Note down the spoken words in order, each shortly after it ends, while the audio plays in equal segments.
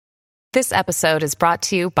This episode is brought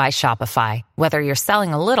to you by Shopify. Whether you're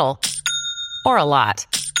selling a little or a lot,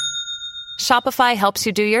 Shopify helps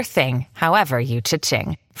you do your thing, however you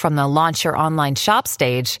cha-ching. From the launch your online shop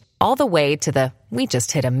stage, all the way to the we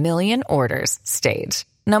just hit 1 million orders stage.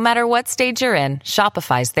 No matter what stage you're in,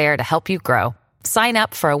 Shopify's there to help you grow. Sign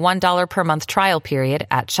up for a $1 per month trial period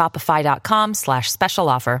at shopify.com/special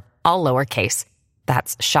offer, all lowercase.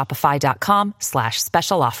 That's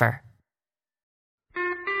shopify.com/special offer.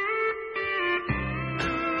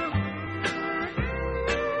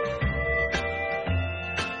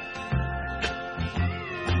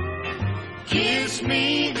 Kiss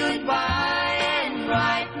me goodbye and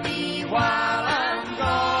write me while I'm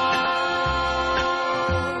gone.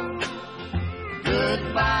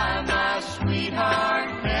 Goodbye, my sweetheart,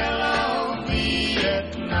 hello,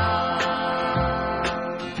 Vietnam.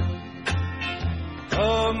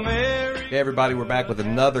 Hey everybody, we're back with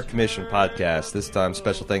another commission podcast. This time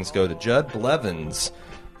special thanks go to Judd Blevins,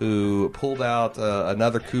 who pulled out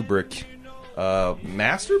another Kubrick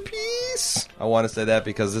masterpiece. I want to say that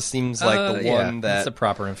because this seems like the one that's a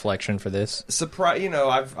proper inflection for this.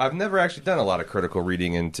 I've never actually done a lot of critical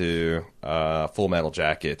reading into Full Metal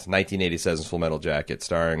Jacket, 1987's Full Metal Jacket,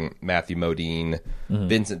 starring Matthew Modine,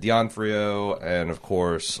 Vincent D'Onofrio, and of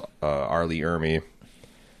course R. Lee Ermey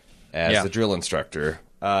as the drill instructor.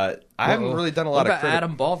 I haven't really done a lot of credit.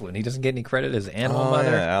 Adam Baldwin? He doesn't get any credit as Animal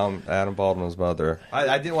Mother. Yeah, Adam Baldwin's mother.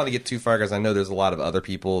 I didn't want to get too far because I know there's a lot of other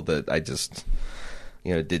people that I just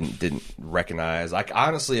didn't recognize. Like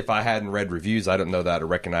honestly, if I hadn't read reviews, I don't know that I'd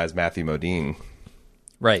recognize Matthew Modine.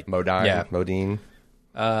 Right. Modine.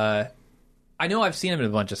 I know I've seen him in a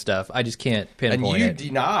bunch of stuff. I just can't pinpoint it. And you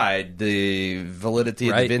denied the validity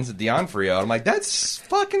of the Vincent D'Onofrio. I'm like, that's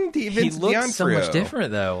fucking Vincent D'Onofrio. He looks so much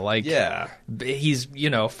different, though. Like, yeah. He's,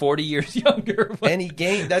 40 years younger. And he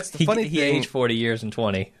gained, that's the funny thing. He aged 40 years and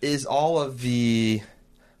 20. Is all of the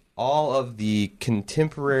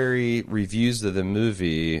contemporary reviews of the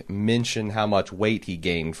movie mention how much weight he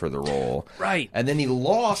gained for the role. Right. And then he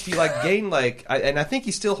gained and I think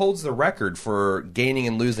he still holds the record for gaining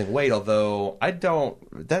and losing weight, although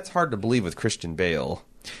that's hard to believe with Christian Bale.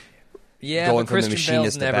 Yeah, but Christian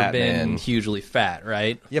Bale's never been hugely fat,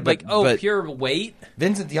 right? Yeah, but pure weight?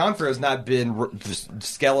 Vincent D'Onofrio's not been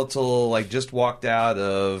skeletal, just walked out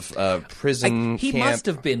of prison He camp. must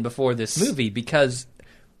have been before this movie because...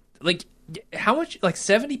 how much?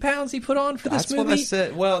 70 pounds he put on for this movie? That's what I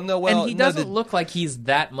said. And he doesn't look like he's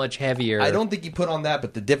that much heavier. I don't think he put on that,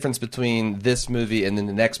 but the difference between this movie and then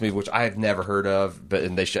the next movie, which I have never heard of,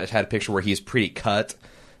 and they had a picture where he's pretty cut,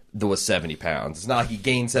 that was 70 pounds. It's not like he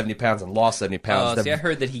gained 70 pounds and lost 70 pounds. I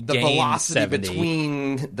heard that he gained 70. The velocity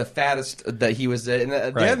between the fattest that he was at. And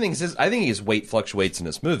the other thing is, I think his weight fluctuates in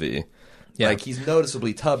this movie. Yeah. He's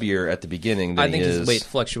noticeably tubbier at the beginning than he is. I think his weight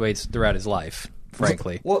fluctuates throughout his life.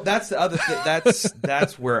 Frankly, well, that's the other thing. That's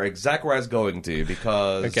exactly where I was going to,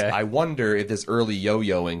 because I wonder if this early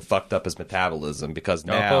yo-yoing fucked up his metabolism. Because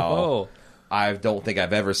now I don't think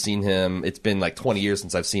I've ever seen him. It's been 20 years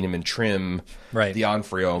since I've seen him in Trim,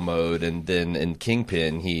 D'Onofrio mode, and then in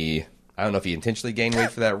Kingpin. I don't know if he intentionally gained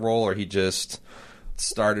weight for that role or he just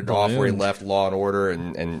started off where he left Law and Order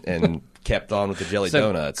and kept on with the jelly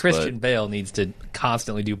donuts. Christian Bale needs to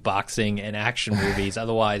constantly do boxing and action movies,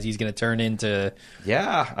 otherwise he's going to turn into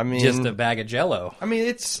just a bag of Jell-O. I mean,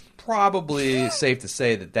 it's probably safe to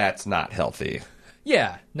say that that's not healthy.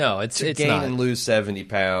 Yeah, no, it's gain not. And lose 70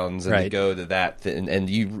 pounds and to go to that. And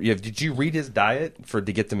did you read his diet to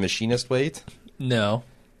get the machinist weight? No.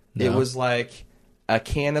 It was like a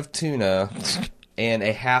can of tuna and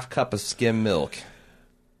a half cup of skim milk.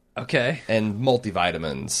 Okay. And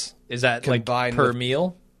multivitamins. Is that per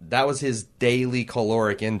meal? That was his daily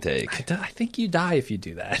caloric intake. I think you die if you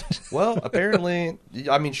do that. Well, apparently,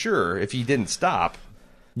 sure, if he didn't stop.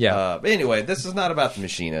 Yeah. But anyway, this is not about the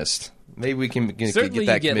machinist. Maybe we can get that you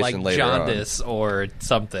commission later jaundice or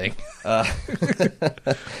something. I'll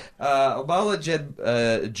let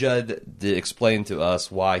Judd explain to us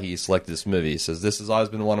why he selected this movie. He says, this has always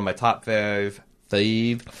been one of my top five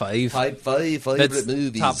favorite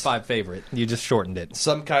movies. Top 5 favorite. You just shortened it.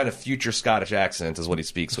 Some kind of future Scottish accent is what he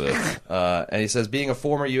speaks with. And he says, being a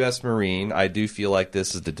former U.S. Marine, I do feel like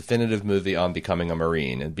this is the definitive movie on becoming a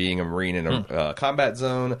Marine. And being a Marine in a combat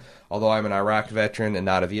zone, although I'm an Iraq veteran and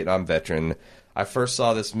not a Vietnam veteran, I first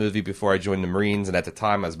saw this movie before I joined the Marines, and at the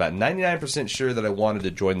time I was about 99% sure that I wanted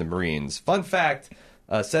to join the Marines. Fun fact,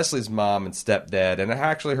 Cecily's mom and stepdad, and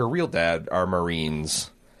actually her real dad, are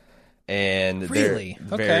Marines. And really?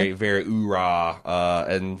 They're very, very oorah.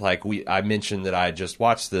 And I mentioned that I just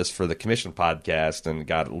watched this for the commission podcast and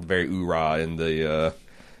got very oorah in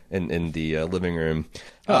in the living room.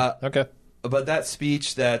 Okay. But that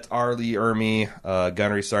speech that R. Lee Ermey,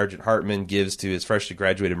 Gunnery Sergeant Hartman, gives to his freshly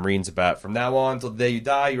graduated Marines about, from now on till the day you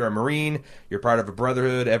die, you're a Marine. You're part of a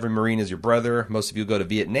brotherhood. Every Marine is your brother. Most of you go to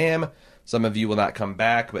Vietnam. Some of you will not come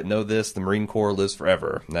back, but know this, the Marine Corps lives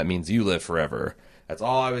forever. And that means you live forever. That's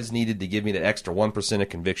all I was needed to give me the extra 1% of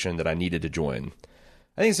conviction that I needed to join.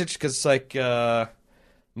 I think it's interesting because it's like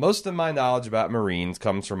most of my knowledge about Marines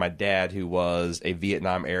comes from my dad, who was a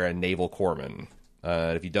Vietnam-era naval corpsman.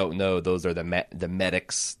 If you don't know, those are the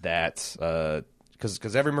medics that,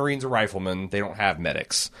 because every Marine's a rifleman, they don't have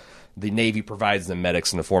medics. The Navy provides them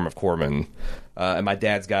medics in the form of corpsmen. And my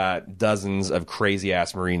dad's got dozens of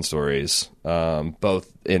crazy-ass Marine stories, both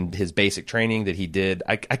in his basic training that he did.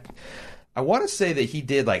 I want to say that he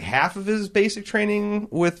did like half of his basic training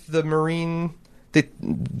with the Marine the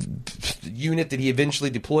unit that he eventually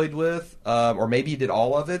deployed with, or maybe he did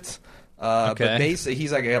all of it. But basically,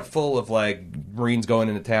 he's like full of like Marines going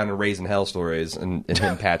into town and raising hell stories, and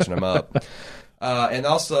him patching them up, and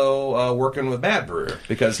also working with Mad Brew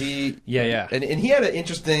because he and he had an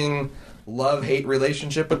interesting love-hate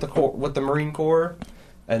relationship with the Marine Corps,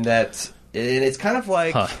 and it's kind of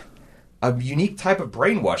like a unique type of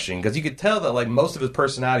brainwashing because you could tell that like most of his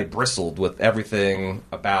personality bristled with everything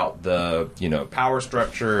about the power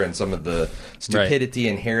structure and some of the stupidity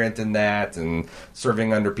inherent in that, and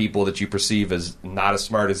serving under people that you perceive as not as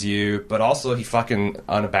smart as you, but also he fucking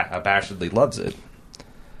unabashedly loves it.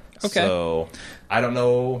 Okay, so I don't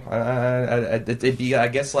know. It'd be, I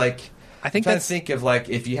guess, like I think I'm trying to think of like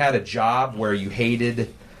if you had a job where you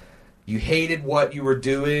hated what you were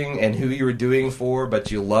doing and who you were doing for,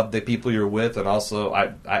 but you loved the people you're with, and also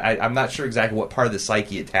I'm not sure exactly what part of the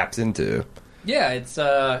psyche it taps into. Yeah, it's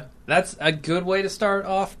that's a good way to start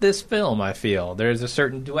off this film, I feel. There's a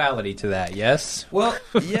certain duality to that, yes? Well,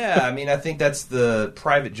 yeah, I mean, I think that's the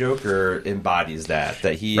Private Joker embodies that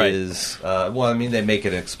he is, well, I mean, they make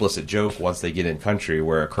an explicit joke once they get in country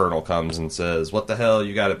where a colonel comes and says, what the hell,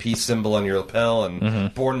 you got a peace symbol on your lapel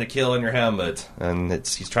and born to kill on your helmet, and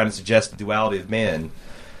he's trying to suggest the duality of man.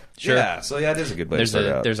 Sure. Yeah, so yeah, it is a good way to start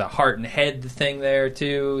out. There's a heart and head thing there,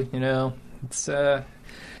 too,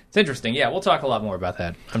 It's interesting. Yeah, we'll talk a lot more about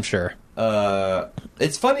that, I'm sure.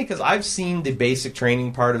 It's funny because I've seen the basic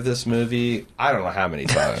training part of this movie I don't know how many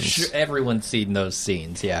times. Sure, everyone's seen those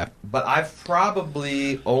scenes, yeah. But I've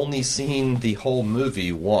probably only seen the whole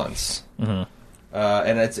movie once. And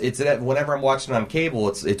it's whenever I'm watching it on cable,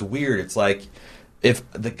 it's weird. It's like it's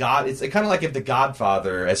kind of like if The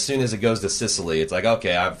Godfather, as soon as it goes to Sicily, it's like,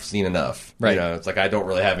 okay, I've seen enough. Right. It's like I don't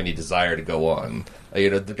really have any desire to go on.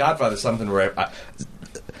 The Godfather is something where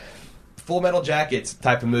Full Metal Jacket's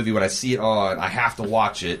type of movie, when I see it on, I have to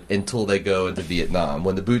watch it until they go into Vietnam.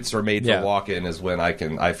 When the boots are made for walking is when I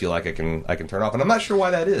feel like I can turn off, and I'm not sure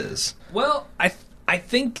why that is. Well, I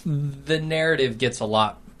think the narrative gets a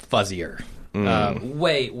lot fuzzier,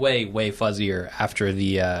 way fuzzier after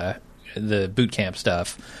the boot camp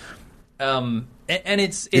stuff. And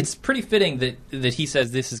it's pretty fitting that he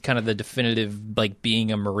says this is kind of the definitive like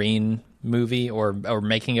being a Marine movie or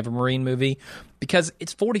making of a Marine movie, because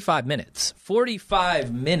it's 45 minutes.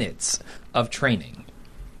 45 minutes of training.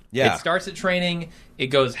 Yeah. It starts at training. It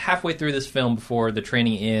goes halfway through this film before the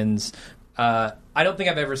training ends. I don't think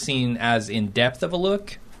I've ever seen as in-depth of a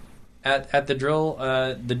look at the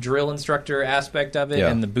drill instructor aspect of it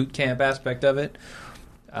and the boot camp aspect of it.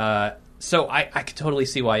 So I could totally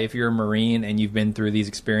see why, if you're a Marine and you've been through these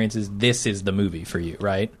experiences, this is the movie for you,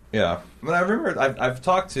 right? Yeah. I mean, I remember I've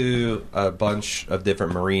talked to a bunch of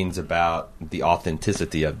different Marines about the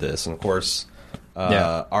authenticity of this. And, of course,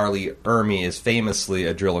 R. Lee Ermey is famously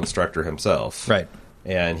a drill instructor himself. Right.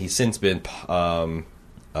 And he's since been given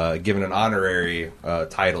an honorary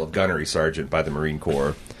title of Gunnery Sergeant by the Marine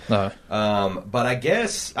Corps. But I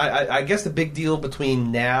guess the big deal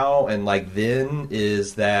between now and like then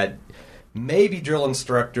is that maybe drill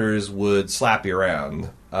instructors would slap you around.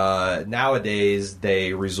 Nowadays,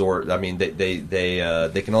 they resort. I mean,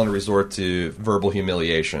 they can only resort to verbal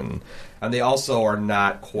humiliation, and they also are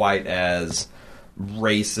not quite as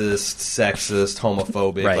racist, sexist,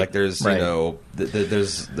 homophobic. Right. Like there's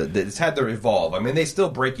it's had to evolve. I mean, they still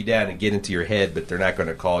break you down and get into your head, but they're not going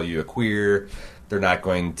to call you a queer. They're not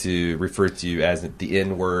going to refer to you as the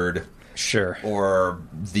N-word. Sure. Or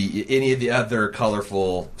any of the other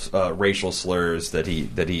colorful racial slurs that he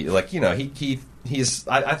like, he's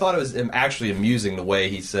I thought it was actually amusing the way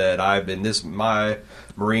he said, my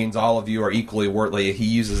Marines, all of you are equally worthless. He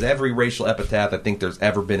uses every racial epithet I think there's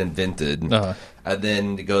ever been invented. And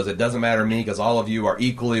then he goes, it doesn't matter to me because all of you are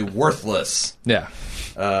equally worthless. Yeah.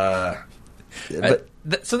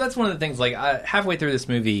 so that's one of the things. Like halfway through this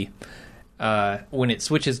movie, when it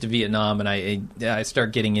switches to Vietnam, and I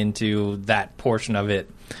start getting into that portion of it,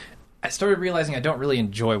 I started realizing I don't really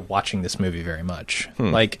enjoy watching this movie very much.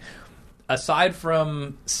 Like, aside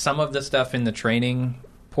from some of the stuff in the training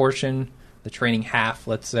portion, the training half,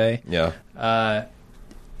 let's say, a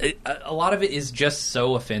lot of it is just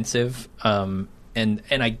so offensive. And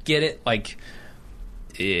I get it. Like,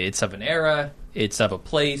 it's of an era, it's of a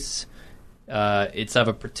place, it's of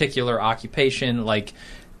a particular occupation. Like,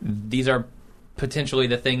 these are potentially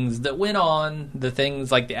the things that went on, the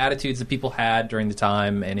things like the attitudes that people had during the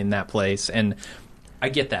time and in that place. And I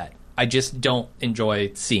get that. I just don't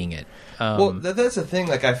enjoy seeing it. Well, that's the thing.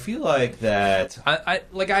 Like, I feel like that.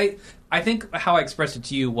 I think how I expressed it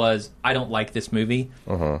to you was I don't like this movie,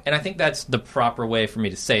 and I think that's the proper way for me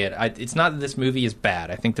to say it. It's not that this movie is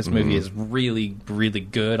bad. I think this movie is really, really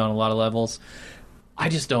good on a lot of levels. I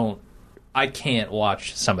just don't. I can't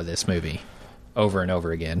watch some of this movie over and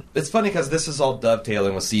over again. It's funny because this is all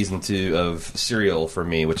dovetailing with season 2 of Serial for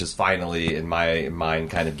me, which is finally, in my mind,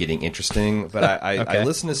 kind of getting interesting. But I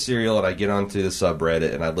listen to Serial, and I get onto the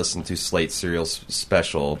subreddit, and I listen to Slate's Serial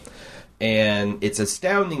special. And it's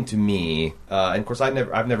astounding to me. And of course,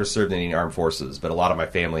 I've never served in any armed forces, but a lot of my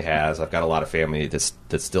family has. I've got a lot of family that's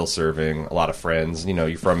still serving. A lot of friends. You know,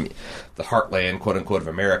 you're from the heartland, quote unquote, of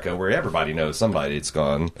America, where everybody knows somebody that's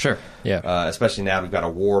gone. Sure. Yeah. Especially now we've got a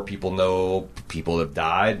war. People know people have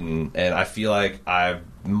died, and I feel like I'm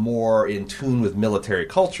more in tune with military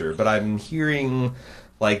culture. But I'm hearing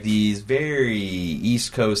like these very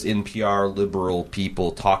East Coast NPR liberal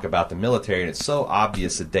people talk about the military, and it's so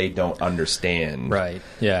obvious that they don't understand. Right,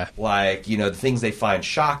 yeah. Like, you know, the things they find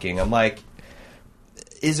shocking. I'm like,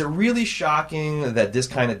 is it really shocking that this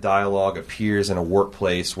kind of dialogue appears in a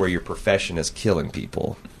workplace where your profession is killing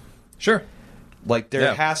people? Sure. Like,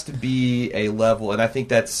 there has to be a level, and I think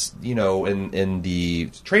that's, you know, in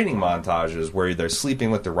the training montages where they're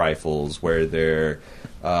sleeping with the rifles, where they're,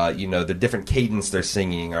 you know, the different cadence they're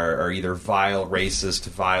singing are either vile racist,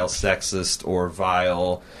 vile sexist, or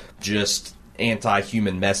vile just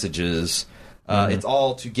anti-human messages. It's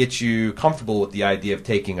all to get you comfortable with the idea of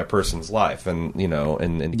taking a person's life. And, you know,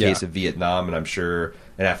 in the case of Vietnam, and I'm sure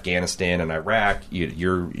in Afghanistan and Iraq,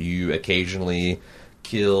 you occasionally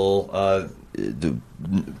kill the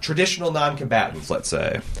traditional non-combatants, let's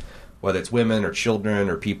say, whether it's women or children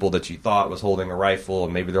or people that you thought was holding a rifle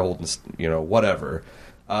and maybe they're holding, you know, whatever.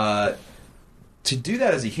 To do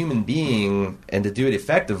that as a human being and to do it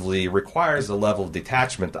effectively requires a level of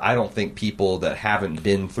detachment that I don't think people that haven't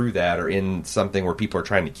been through that or in something where people are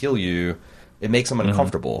trying to kill you, it makes them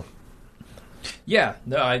uncomfortable. Yeah,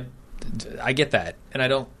 no, I get that, and I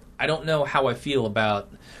don't know how I feel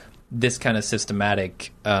about this kind of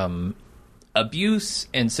systematic abuse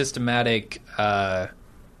and systematic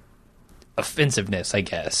offensiveness, I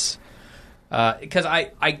guess. Because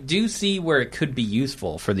I do see where it could be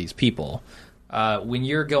useful for these people. When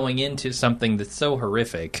you're going into something that's so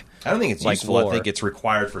horrific. I don't think it's like useful. War. I think it's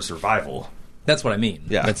required for survival. That's what I mean.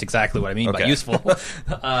 Yeah. That's exactly what I mean by useful.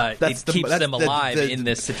 It keeps them alive in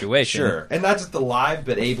this situation. Sure. And not just alive,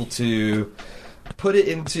 but able to put it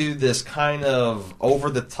into this kind of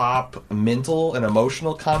over-the-top mental and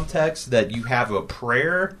emotional context that you have a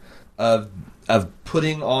prayer of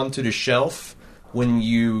putting onto the shelf when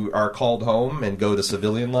you are called home and go to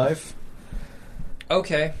civilian life.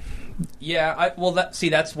 Okay. Yeah,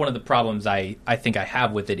 that's one of the problems I think I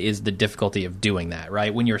have with it is the difficulty of doing that,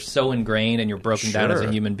 right? When you're so ingrained and you're broken down as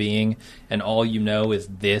a human being and all you know is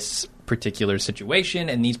this particular situation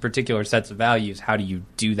and these particular sets of values, how do you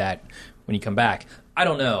do that when you come back? I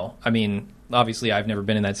don't know. I mean, obviously I've never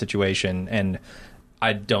been in that situation and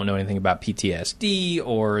I don't know anything about PTSD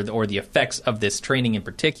or the effects of this training in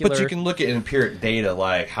particular. But you can look at empiric data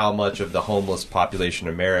like how much of the homeless population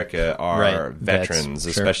in America are veterans,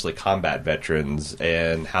 especially combat veterans,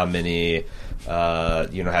 and how many have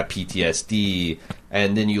PTSD.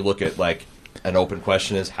 And then you look at like an open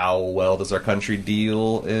question is how well does our country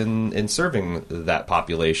deal in serving that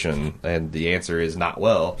population? And the answer is not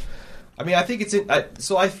well. I mean, I think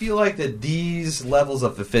so I feel like that these levels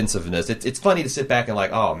of offensiveness, it's funny to sit back and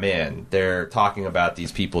like, oh man, they're talking about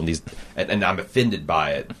these people and I'm offended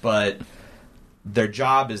by it. But their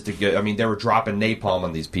job is to get, I mean, they were dropping napalm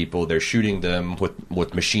on these people. They're shooting them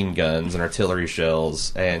with machine guns and artillery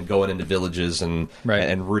shells and going into villages and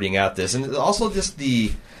rooting out this. And also just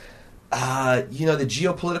the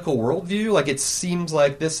geopolitical worldview, like it seems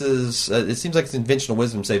like it's conventional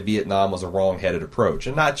wisdom to say Vietnam was a wrong-headed approach.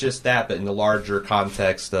 And not just that, but in the larger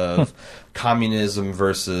context of communism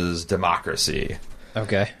versus democracy.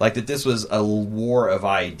 Okay. Like that this was a war of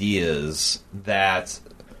ideas that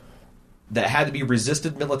had to be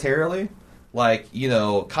resisted militarily. Like, you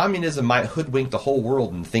know, communism might hoodwink the whole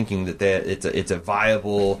world in thinking that it's a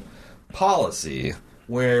viable policy,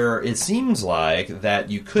 where it seems like that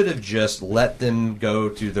you could have just let them go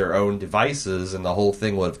to their own devices and the whole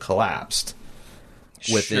thing would have collapsed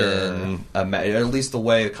within at least the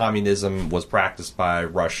way communism was practiced by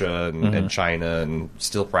Russia and China and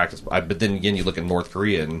still practiced. But then again, you look at North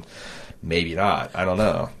Korea and maybe not. I don't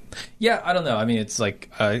know. Yeah, I don't know. I mean, it's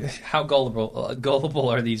like how gullible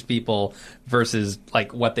are these people versus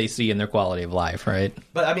like what they see in their quality of life, right?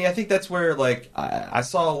 But I mean, I think that's where like I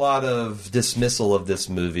saw a lot of dismissal of this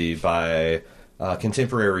movie by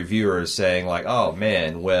contemporary reviewers saying like, "Oh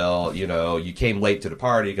man, well, you know, you came late to the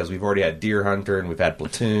party because we've already had Deer Hunter and we've had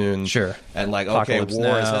Platoon, sure, and like, Apocalypse okay,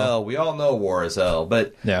 war is Now. hell. We all know war is hell."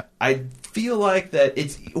 But Yeah. I feel like that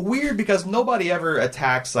it's weird because nobody ever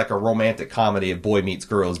attacks like a romantic comedy of boy meets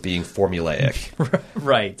girl as being formulaic.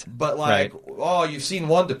 Right. But like, oh, you've seen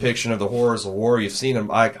one depiction of the horrors of war. You've seen them.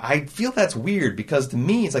 Like, I feel that's weird because to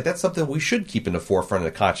me, it's like that's something we should keep in the forefront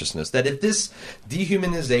of the consciousness. That if this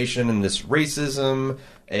dehumanization and this racism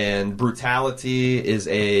and brutality is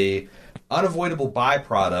a unavoidable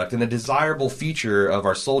byproduct and a desirable feature of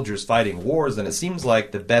our soldiers fighting wars, then it seems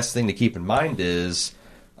like the best thing to keep in mind is,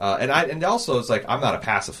 and also it's like I'm not a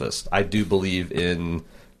pacifist. I do believe in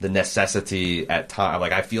the necessity at time.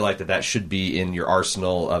 Like I feel like that should be in your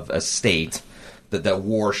arsenal of a state. That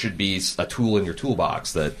war should be a tool in your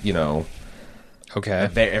toolbox. That, you know, Okay.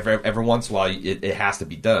 every once in a while it has to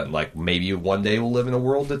be done. Like maybe one day we'll live in a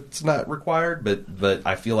world that's not required, but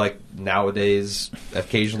I feel like nowadays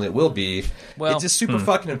occasionally it will be. Well, it's just super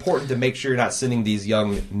fucking important to make sure you're not sending these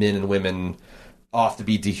young men and women off to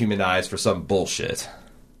be dehumanized for some bullshit.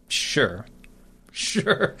 Sure.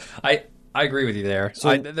 I agree with you there.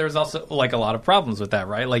 So there's also like a lot of problems with that,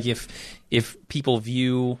 right? Like if people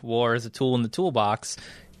view war as a tool in the toolbox,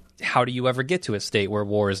 how do you ever get to a state where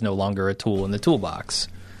war is no longer a tool in the toolbox?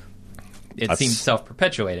 It seems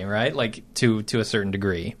self-perpetuating, right? Like to a certain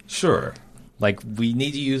degree. Sure. Like we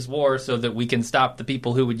need to use war so that we can stop the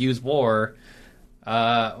people who would use war.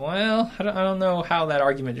 Well, I don't know how that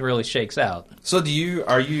argument really shakes out. So would you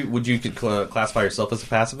classify yourself as a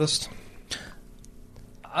pacifist?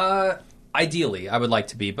 Ideally, I would like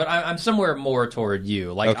to be, but I'm somewhere more toward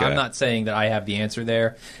you. Like, Okay. I'm not saying that I have the answer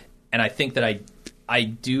there, and I think that I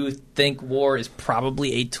do think war is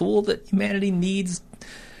probably a tool that humanity needs.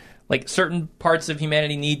 Like, certain parts of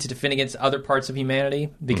humanity need to defend against other parts of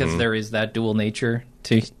humanity because there is that dual nature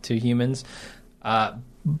to humans.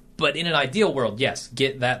 But in an ideal world, yes,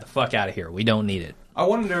 get that the fuck out of here. We don't need it. I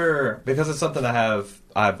wonder, because it's something I've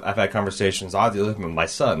had conversations oddly with my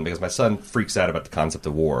son, because my son freaks out about the concept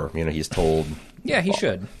of war. You know, he's told. Yeah, he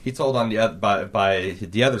should. He's told on by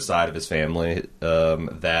the other side of his family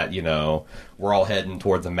that, you know, we're all heading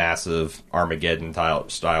towards a massive Armageddon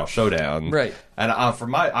style showdown. Right. And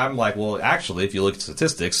I'm like, well, actually, if you look at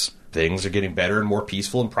statistics, things are getting better and more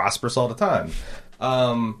peaceful and prosperous all the time.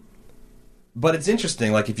 But it's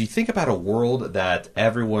interesting, like, if you think about a world that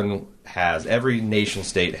every nation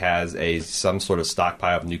state has some sort of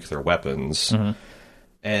stockpile of nuclear weapons,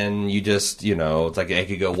 and you just, you know, it's like it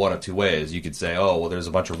could go one of two ways. You could say, oh, well, there's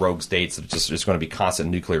a bunch of rogue states that just going to be constant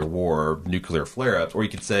nuclear war, nuclear flare-ups, or you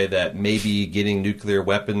could say that maybe getting nuclear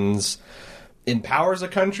weapons empowers a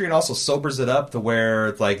country and also sobers it up to where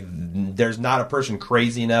it's like there's not a person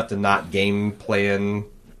crazy enough to not game plan,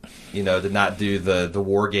 you know, to not do the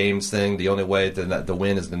war games thing. The only way to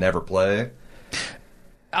win is to never play.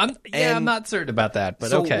 I'm not certain about that, but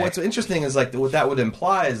so okay. What's interesting is like what that would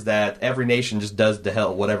imply is that every nation just does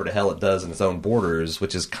whatever the hell it does in its own borders,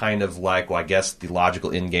 which is kind of like, well, I guess the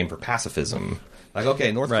logical end game for pacifism. Like,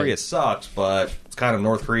 okay, North Korea sucks, but it's kind of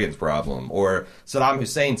North Koreans' problem. Or Saddam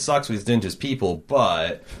Hussein sucks what he's doing to his people,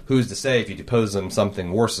 but who's to say if you depose him,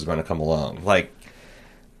 something worse is going to come along? Like,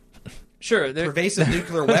 sure, pervasive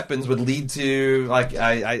nuclear weapons would lead to like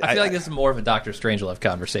I feel like this is more of a Dr. Strangelove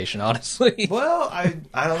conversation, honestly. Well, I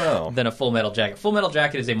don't know. Than a Full Metal Jacket. Full Metal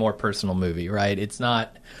Jacket is a more personal movie, right? It's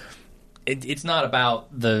not. It's not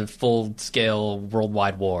about the full scale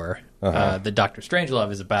worldwide war. The Dr.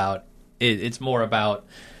 Strangelove is about. It's more about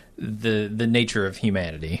the nature of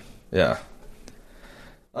humanity. Yeah.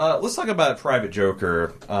 Let's talk about Private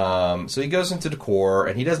Joker. So he goes into the Corps,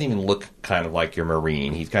 and he doesn't even look kind of like your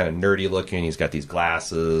Marine. He's kind of nerdy looking. He's got these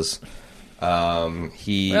glasses.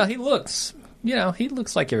 He looks, he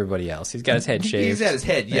looks like everybody else. He's got his head shaved. He's got his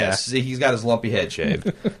head, yes. Yeah. He's got his lumpy head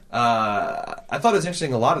shaved. I thought it was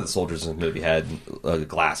interesting. A lot of the soldiers in the movie had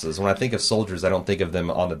glasses. When I think of soldiers, I don't think of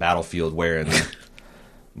them on the battlefield wearing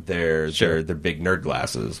their big nerd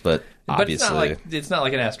glasses, but obviously it's not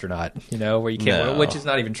like an astronaut, where you can't wear, which is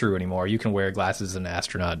not even true anymore. You can wear glasses as an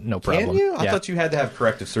astronaut, no problem. Can you? I thought you had to have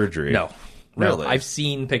corrective surgery. No. Really? No, I've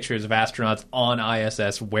seen pictures of astronauts on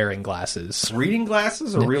ISS wearing glasses. Reading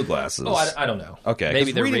glasses or real glasses? Oh, I don't know. Okay,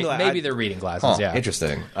 maybe they're reading glasses. Yeah,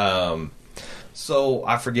 interesting. So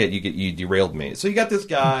I forget you derailed me. So you got this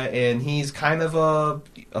guy, and he's kind of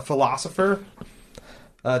a philosopher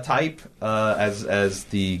type, as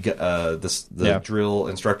the drill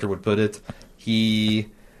instructor would put it. He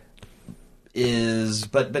is,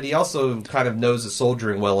 but he also kind of knows his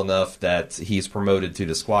soldiering well enough that he's promoted to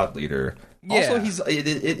the squad leader. Yeah. Also, he's.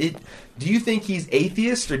 Do you think he's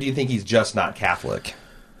atheist, or do you think he's just not Catholic?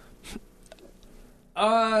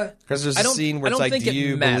 Because there's a scene where it's like, do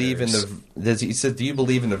you believe in the? He said, do you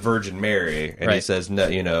believe in the Virgin Mary? And he says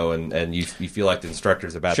no, and you feel like the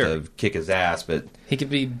instructor's about to kick his ass, but he could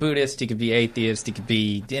be Buddhist, he could be atheist, he could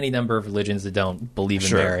be any number of religions that don't believe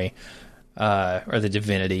in Mary, or the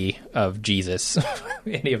divinity of Jesus,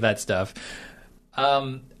 any of that stuff.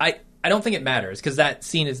 I don't think it matters, because that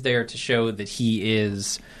scene is there to show that he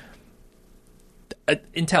is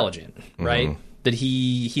intelligent, right? Mm-hmm. That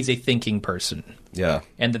he's a thinking person. Yeah.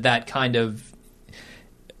 And that kind of,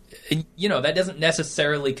 that doesn't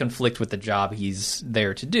necessarily conflict with the job he's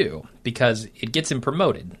there to do, because it gets him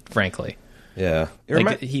promoted, frankly. Yeah.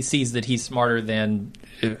 He sees that he's smarter than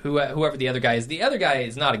whoever the other guy is. The other guy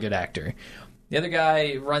is not a good actor. The other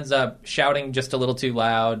guy runs up shouting just a little too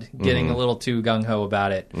loud, getting a little too gung-ho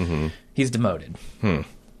about it. Mm-hmm. He's demoted.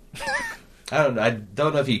 I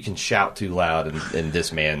don't know if you can shout too loud in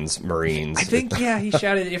this man's Marines. I think, he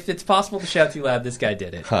shouted. If it's possible to shout too loud, this guy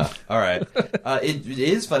did it. Huh. All right. It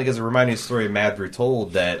is funny because it reminded me of a story Madru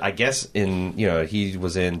told that I guess he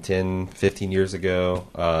was in 10, 15 years ago,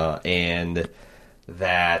 and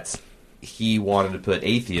that he wanted to put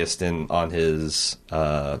atheist on his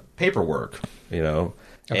paperwork,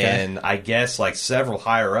 Okay. And I guess like several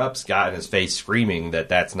higher ups got in his face screaming that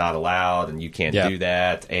that's not allowed and you can't do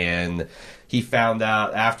that. And he found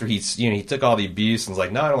out after he took all the abuse and was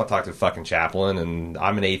like, no, I don't want to talk to the fucking chaplain, and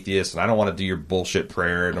I'm an atheist and I don't want to do your bullshit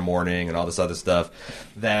prayer in the morning and all this other stuff.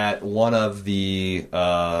 That one of the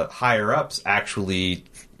higher ups actually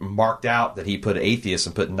marked out that he put atheist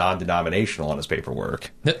and put non-denominational on his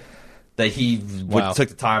paperwork. That he took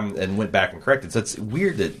the time and went back and corrected. So it's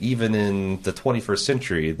weird that even in the 21st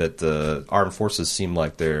century that the armed forces seem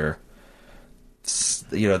like they're, there's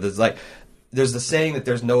the saying that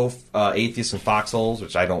there's no atheists in foxholes,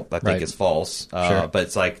 which I think is false. But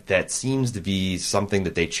it's like that seems to be something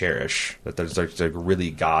that they cherish. That there's like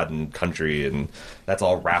really God and country, and that's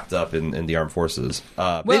all wrapped up in the armed forces.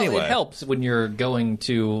 Anyway, it helps when you're going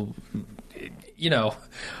to,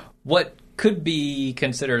 what could be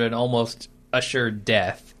considered an almost assured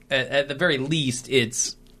death. At the very least,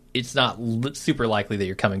 it's not super likely that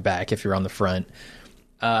you're coming back if you're on the front.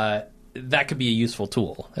 That could be a useful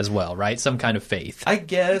tool as well, right? Some kind of faith. I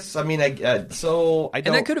guess. I mean, I don't. And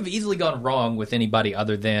that could have easily gone wrong with anybody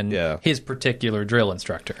other than his particular drill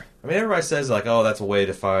instructor. I mean, everybody says like, oh, that's a way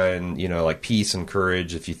to find, like peace and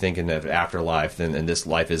courage if you think in the afterlife, and this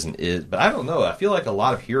life isn't it. But I don't know. I feel like a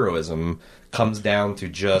lot of heroism comes down to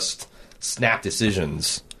just snap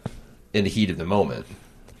decisions in the heat of the moment.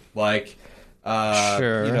 Like,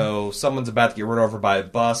 someone's about to get run over by a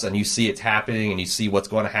bus and you see it's happening and you see what's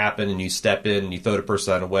going to happen and you step in and you throw the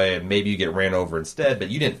person out of the way and maybe you get ran over instead, but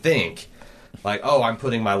you didn't think like, oh, I'm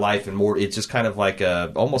putting my life in more. It's just kind of like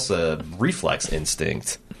almost a reflex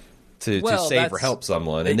instinct to save or help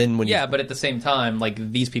someone. And then but at the same time, like,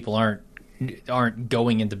 these people aren't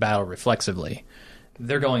going into battle reflexively.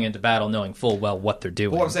 They're going into battle knowing full well what they're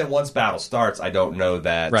doing. Well, I'm saying once battle starts, I don't know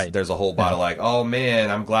that there's a whole battle like, oh man,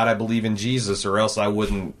 I'm glad I believe in Jesus, or else I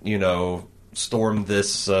wouldn't, storm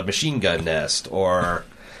this machine gun nest, or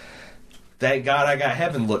thank God I got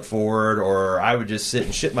heaven look forward, or I would just sit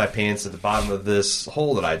and shit my pants at the bottom of this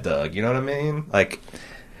hole that I dug. You know what I mean? Like,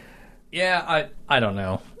 yeah, I don't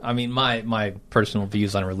know. I mean, my personal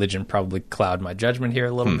views on religion probably cloud my judgment here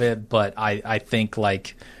a little bit, but I think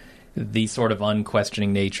like the sort of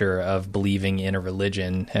unquestioning nature of believing in a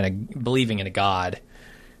religion and believing in a God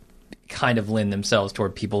kind of lend themselves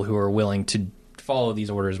toward people who are willing to follow these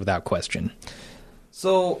orders without question.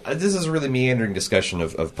 So this is a really meandering discussion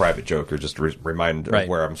of Private Joker, just to remind of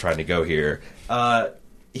where I'm trying to go here.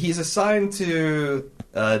 He's assigned to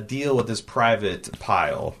deal with this Private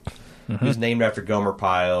Pyle, who's named after Gomer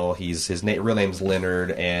Pyle. His real name's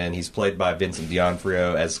Leonard, and he's played by Vincent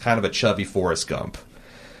D'Onofrio as kind of a chubby Forrest Gump.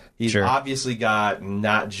 He's obviously got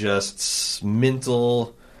not just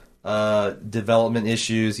mental development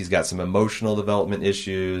issues. He's got some emotional development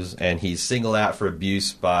issues, and he's singled out for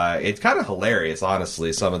abuse by. It's kind of hilarious,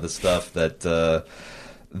 honestly. Some of the stuff that the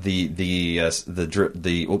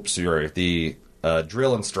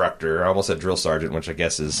drill instructor. I almost said drill sergeant, which I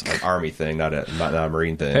guess is an Army thing, not a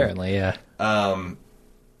Marine thing. Apparently, yeah.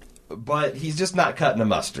 But he's just not cutting the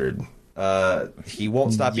mustard. He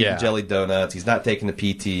won't stop eating jelly donuts. He's not taking the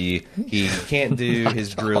PT. He can't do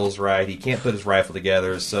his drills right. He can't put his rifle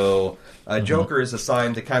together. So Joker is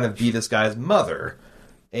assigned to kind of be this guy's mother.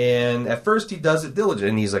 And at first he does it diligently.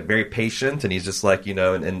 And he's like very patient. And he's just like,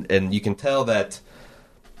 and you can tell that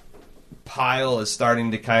Pyle is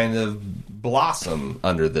starting to kind of blossom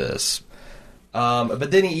under this.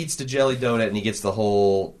 But then he eats the jelly donut and he gets the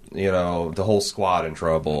whole squad in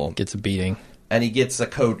trouble. Gets a beating. And he gets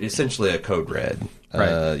essentially a code red.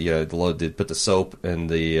 Right. They put the soap in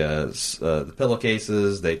the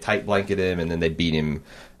pillowcases, they tight blanket him, and then they beat him.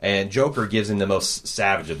 And Joker gives him the most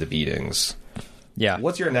savage of the beatings. Yeah.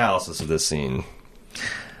 What's your analysis of this scene?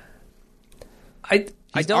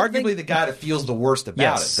 He's arguably the guy that feels the worst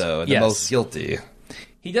about it, though, and the most guilty.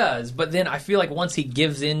 He does, but then I feel like once he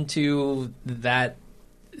gives into that,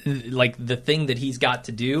 like the thing that he's got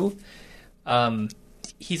to do,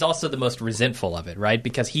 he's also the most resentful of it, right?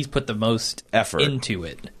 Because he's put the most effort into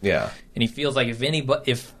it. Yeah. And he feels like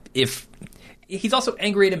if he's also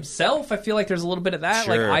angry at himself, I feel like there's a little bit of that.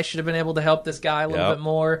 Sure. Like, I should have been able to help this guy a little bit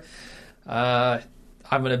more. I'm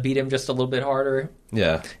going to beat him just a little bit harder.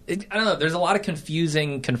 Yeah. I don't know. There's a lot of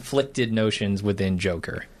conflicted notions within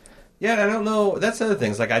Joker. Yeah, and I don't know. That's the other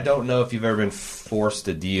thing. Like, I don't know if you've ever been forced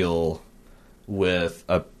to deal with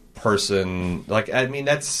a person. Like, I mean,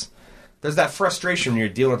 there's that frustration when you're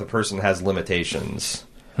dealing with a person that has limitations.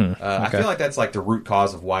 Okay. I feel like that's like the root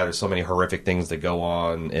cause of why there's so many horrific things that go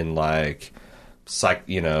on in like psych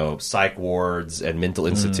wards and mental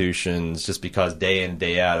institutions, just because day in,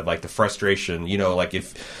 day out of like the frustration, like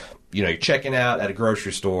if you're checking out at a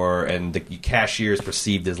grocery store and the cashier is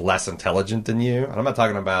perceived as less intelligent than you. And I'm not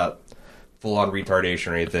talking about full-on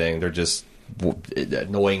retardation or anything. They're just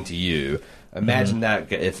annoying to you. Imagine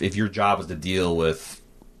that if your job was to deal with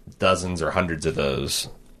dozens or hundreds of those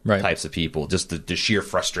types of people, just the sheer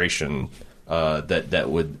frustration that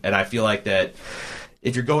would. And I feel like that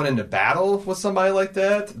if you're going into battle with somebody like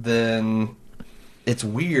that, then it's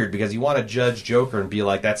weird because you want to judge Joker and be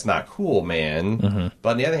like, that's not cool, man. But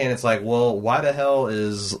on the other hand, it's like, well, why the hell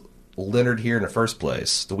is Leonard here in the first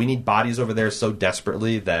place? Do we need bodies over there so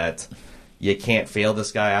desperately that you can't fail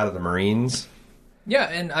this guy out of the Marines? Yeah,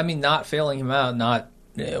 and I mean, not failing him out, not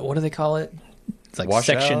what do they call it? It's like Wash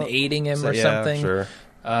Section out? 8ing him or something. Sure.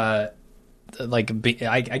 I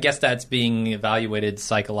guess that's being evaluated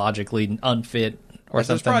psychologically unfit or There's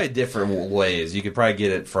something. probably different ways. You could probably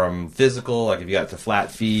get it from physical, like if you got the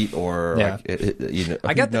flat feet, or like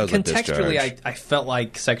I got that that contextually. I felt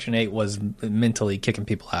like Section 8 was mentally kicking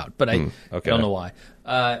people out, but I don't know why.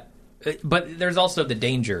 But there's also the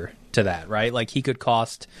danger to that, right? Like he could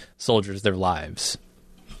cost soldiers their lives.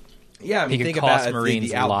 Yeah, I mean, He think could about cost it, Marines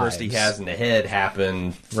the outburst he lives. has in the head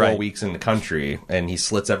happened 4 weeks in the country, and he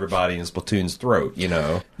slits everybody in his platoon's throat,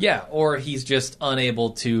 Yeah, or he's just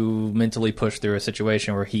unable to mentally push through a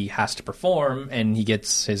situation where he has to perform, and he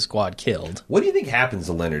gets his squad killed. What do you think happens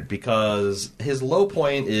to Leonard? Because his low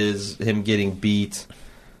point is him getting beat,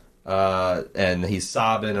 and he's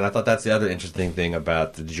sobbing, and I thought that's the other interesting thing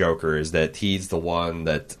about the Joker is that he's the one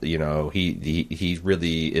that, he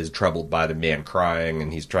really is troubled by the man crying,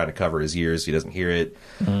 and he's trying to cover his ears so he doesn't hear it.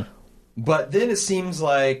 But then it seems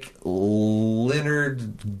like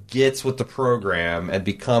Leonard gets with the program and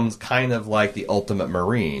becomes kind of like the ultimate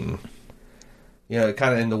Marine. Kind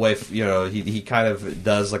of in the way, he kind of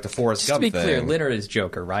does like the Forrest Gump thing. To be clear, Leonard is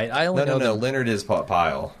Joker, right? I only know No, Leonard is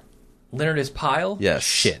Pyle. Leonard is Pyle? Yes.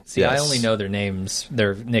 Shit. See, Yes. I only know their names,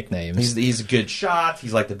 their nicknames. He's a good shot.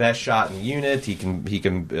 He's like the best shot in the unit. He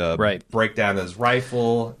can break down his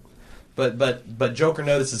rifle. But Joker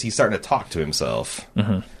notices he's starting to talk to himself.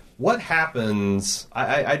 What happens?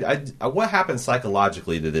 What happens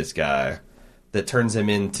psychologically to this guy that turns him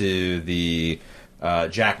into the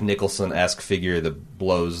Jack Nicholson-esque figure that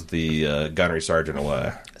blows the gunnery sergeant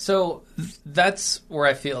away? So that's where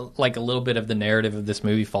I feel like a little bit of the narrative of this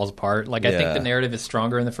movie falls apart. Like, I think the narrative is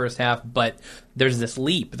stronger in the first half, but there's this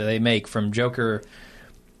leap that they make from Joker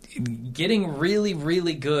getting really,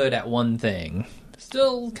 really good at one thing.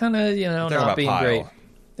 Still kind of, not being Pyle. great.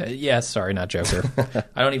 Yes, sorry, not Joker.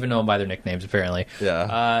 I don't even know them by their nicknames, apparently.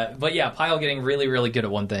 Yeah. But yeah, Pyle getting really, really good at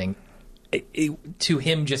one thing. To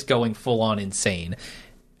him just going full-on insane.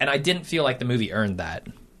 And I didn't feel like the movie earned that.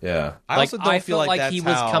 Yeah. I Like also don't I feel felt like that's he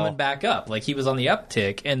was how- coming back up, like he was on the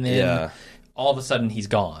uptick, and then Yeah. all of a sudden he's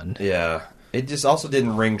gone. Yeah. It just also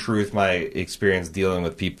didn't ring true with my experience dealing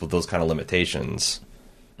with people with those kind of limitations.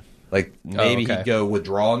 Like, maybe okay. he'd go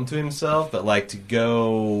withdrawn to himself, but, like, to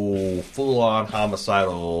go full-on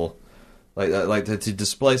homicidal, like to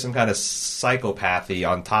display some kind of psychopathy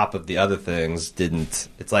on top of the other things didn't...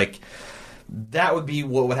 It's like, that would be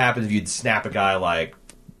what would happen if you'd snap a guy like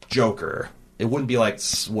Joker. It wouldn't be like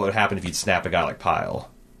what would happen if you'd snap a guy like Pyle.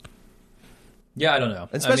 Yeah, I don't know.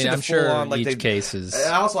 Especially I'm the sure full-on, like, each case is.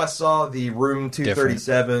 I saw the Room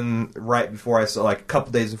 237 right before I saw, like, a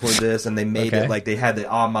couple days before this, and they made Okay. it like they had the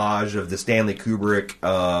homage of the Stanley Kubrick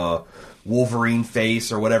Wolverine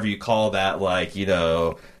face or whatever you call that, like, you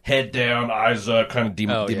know, head down, eyes up, kind of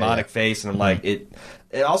demonic face, and I'm like it.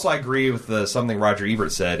 And also, I agree with something Roger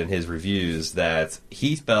Ebert said in his reviews that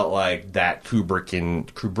he felt like that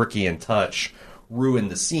Kubrickian touch ruined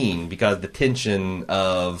the scene because the tension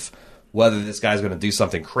of whether this guy's going to do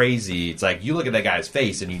something crazy. It's like you look at that guy's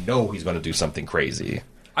face and you know he's going to do something crazy.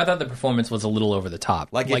 I thought the performance was a little over the top,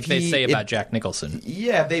 Like like if they he- say if- about Jack Nicholson.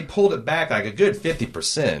 Yeah, they pulled it back like a good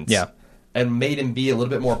 50%. Yeah. And made him be a little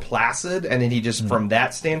bit more placid, and then he just, from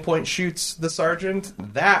that standpoint, shoots the sergeant.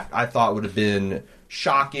 That, I thought, would have been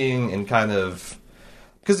shocking and kind of...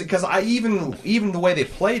 Because I even the way they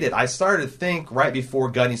played it, I started to think right before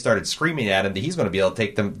Gunny started screaming at him that he's going to be able to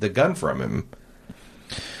take the gun from him.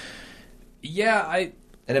 Yeah,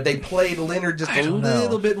 And if they played Leonard just a don't know.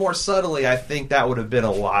 little bit more subtly, I think that would have been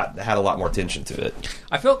had a lot more tension to it.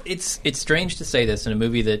 I felt it's strange to say this in a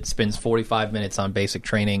movie that spends 45 minutes on basic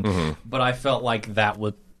training, Mm-hmm. but I felt like that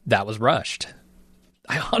was rushed.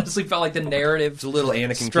 I honestly felt like the narrative It's a little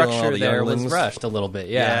Anakin killing all structure the there was younglings. rushed a little bit.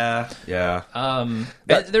 Yeah. Yeah.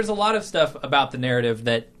 There's a lot of stuff about the narrative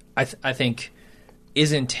that I think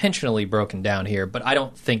is intentionally broken down here, but I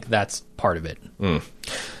don't think that's part of it.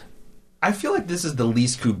 I feel like this is the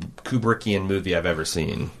least Kubrickian movie I've ever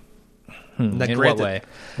seen. Now, In what way?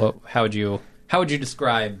 Well, how would you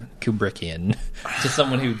describe Kubrickian to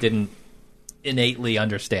someone who didn't innately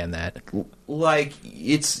understand that? Like,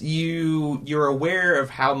 it's you're aware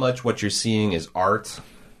of how much what you're seeing is art,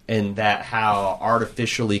 and that how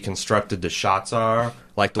artificially constructed the shots are.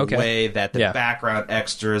 Like the Okay. way that the Yeah. background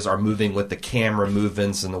extras are moving with the camera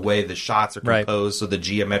movements, and the way the shots are Right. composed, so the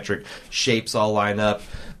geometric shapes all line up.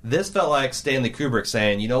 This felt like Stanley Kubrick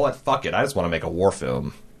saying, "You know what? Fuck it. I just want to make a war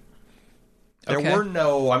film." There Okay.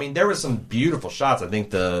 were there was some beautiful shots. I think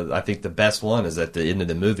the best one is at the end of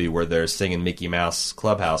the movie where they're singing Mickey Mouse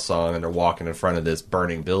Clubhouse song and they're walking in front of this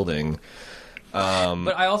burning building.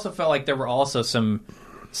 But I also felt like there were also some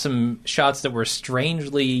shots that were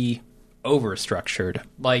strangely overstructured.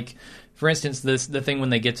 Like, for instance, the thing when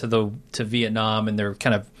they get to Vietnam and they're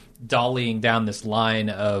kind of dollying down this line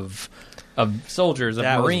of soldiers, of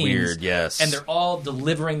That was Marines. weird, yes. And they're all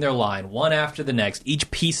delivering their line, one after the next, each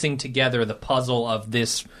piecing together the puzzle of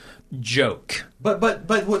this joke. But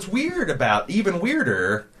what's even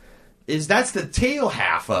weirder is that's the tail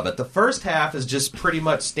half of it. The first half is just pretty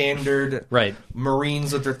much standard Right.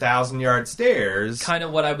 Marines with their 1,000-yard stares. Kind of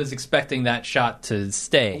what I was expecting that shot to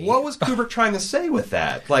stay. What was Kubrick trying to say with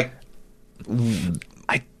that? Like,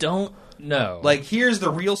 I don't know. Like, here's the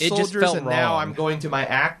real It just soldiers, felt and now wrong. I'm going to my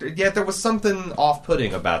actor. Yet there was something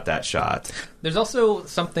off-putting about that shot. There's also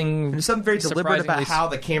something There's something very deliberate about surprisingly how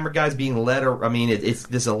the camera guy's being led. I mean, it's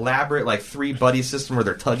this elaborate, like, three-buddy system where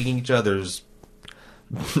they're tugging each other's...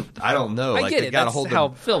 I don't know. I like, get they it. gotta That's hold how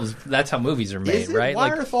them. films. That's how movies are made, Is it? right? Why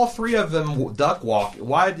Like are all three of them duck walk?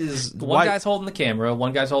 Why does one guy's holding the camera,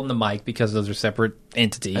 one guy's holding the mic because those are separate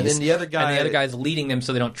entities, And then the other guy- and the other guy's leading them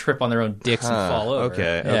so they don't trip on their own dicks and fall over.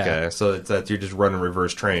 Okay, Yeah. okay. So it's that you're just running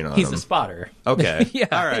reverse train on He's them. a spotter. Okay. Yeah,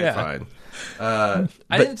 All right. yeah. Fine. I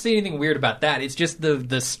didn't see anything weird about that. It's just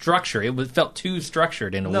the structure. It felt too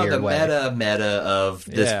structured in a No, weird the way. meta of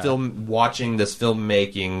this Yeah. watching this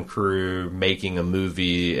filmmaking crew making a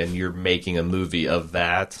movie, and you're making a movie of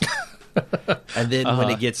that. And then when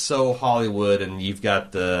it gets so Hollywood, and you've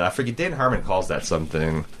got I forget, Dan Harmon calls that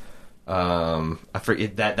something. I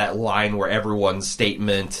forget that line where everyone's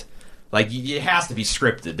statement, like, it has to be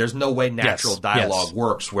scripted. There's no way natural Yes, dialogue yes.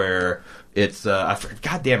 works where it's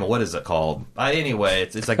God damn it, what is it called? Anyway,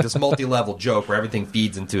 it's like this multi-level joke where everything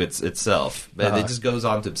feeds into itself, but it just goes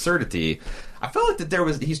on to absurdity. I felt like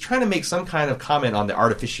that he's trying to make some kind of comment on the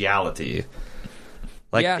artificiality.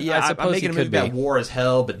 Like, Yeah, I I'm suppose making he a movie could about be. war is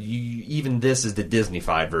hell, but even this is the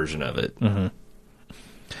Disney-fied version of it.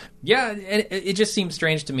 Yeah, and it just seems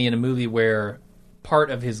strange to me in a movie where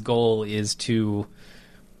part of his goal is to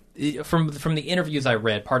from the interviews I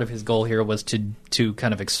read, part of his goal here was to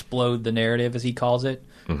kind of explode the narrative, as he calls it,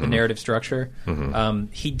 the narrative structure.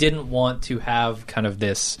 He didn't want to have kind of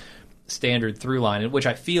this standard through line, which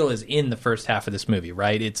I feel is in the first half of this movie,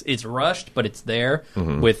 right? It's rushed, but it's there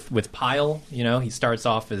with Pyle. You know, he starts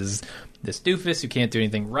off as this doofus who can't do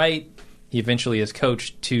anything right. He eventually is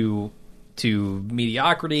coached to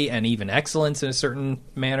mediocrity and even excellence in a certain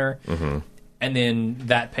manner, and then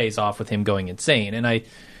that pays off with him going insane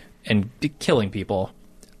and killing people.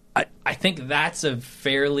 I think that's a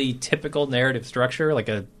fairly typical narrative structure, like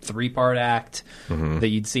a 3-part act that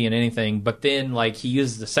you'd see in anything. But then, like, he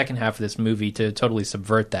uses the second half of this movie to totally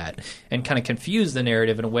subvert that and kind of confuse the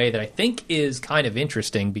narrative in a way that I think is kind of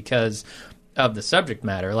interesting because of the subject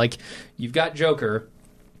matter. Like, you've got Joker,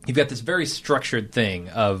 you've got this very structured thing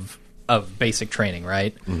of basic training,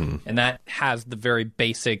 right? And that has the very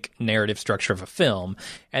basic narrative structure of a film.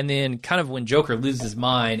 And then kind of when Joker loses his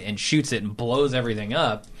mind and shoots it and blows everything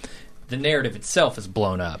up, the narrative itself is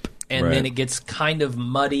blown up. And then it gets kind of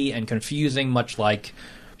muddy and confusing, much like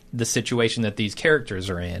the situation that these characters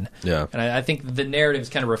are in. Yeah. And I think the narrative is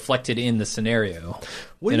kind of reflected in the scenario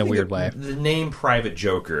in a weird way. The name Private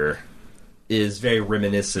Joker is very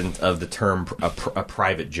reminiscent of the term a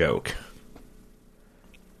private joke.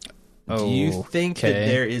 Do you think that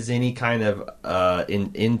there is any kind of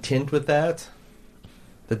intent with that?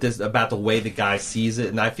 That this about the way the guy sees it?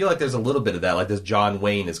 And I feel like there's a little bit of that. Like this John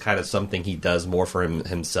Wayne is kind of something he does more for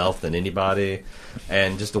himself than anybody.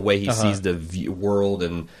 And just the way he sees the world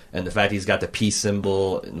and the fact he's got the peace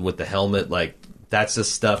symbol with the helmet, like that's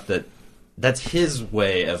just stuff that's his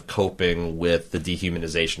way of coping with the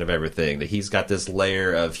dehumanization of everything. That he's got this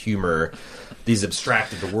layer of humor he's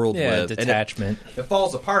abstracted the world with. Detachment. And it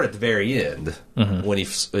falls apart at the very end when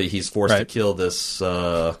he's forced to kill this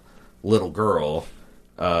little girl,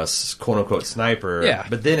 quote-unquote sniper. Yeah.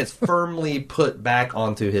 But then it's firmly put back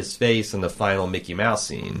onto his face in the final Mickey Mouse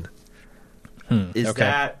scene. Is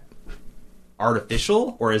that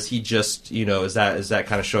artificial? Or is he just, is that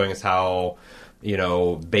kind of showing us how...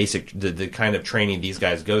 basic, the kind of training these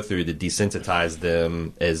guys go through to desensitize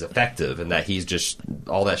them is effective, and that he's just,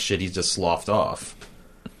 all that shit he's just sloughed off.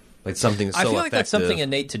 Like something so I feel like effective. that's something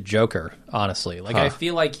innate to Joker, honestly. Like, I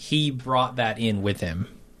feel like he brought that in with him.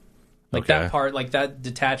 Like, that part, like, that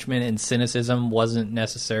detachment and cynicism wasn't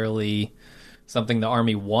necessarily something the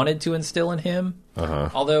Army wanted to instill in him.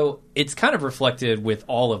 Although, it's kind of reflected with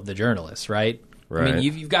all of the journalists, right? I mean,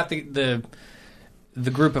 you've got the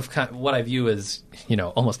group of what I view as,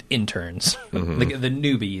 almost interns, the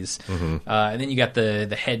newbies, and then you got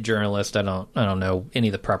the head journalist. I don't know any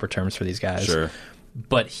of the proper terms for these guys. Sure,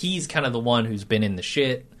 but he's kind of the one who's been in the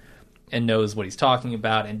shit and knows what he's talking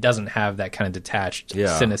about and doesn't have that kind of detached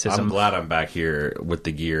cynicism. I'm glad I'm back here with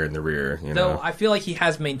the gear in the rear. Though I feel like he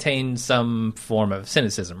has maintained some form of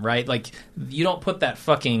cynicism, right? Like you don't put that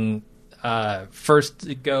fucking first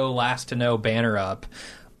to go, last to know banner up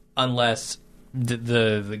unless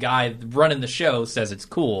the guy running the show says it's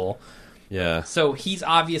cool. Yeah. So he's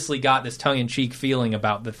obviously got this tongue-in-cheek feeling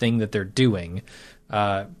about the thing that they're doing,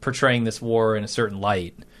 portraying this war in a certain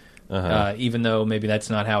light. Even though maybe that's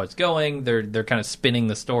not how it's going, they're kind of spinning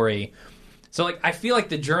the story. So like I feel like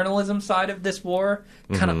the journalism side of this war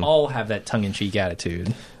kind of all have that tongue-in-cheek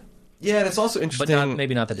attitude. Yeah, and it's also interesting. But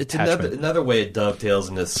maybe not the detachment. It's another way it dovetails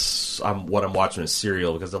in this. What I'm watching is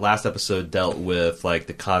Serial, because the last episode dealt with like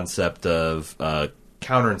the concept of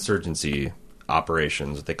counterinsurgency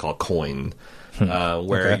operations, what they call COIN,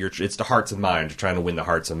 where it's the hearts and minds. You're trying to win the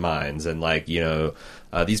hearts and minds, and like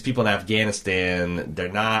these people in Afghanistan, they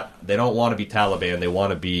don't want to be Taliban. They want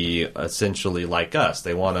to be essentially like us.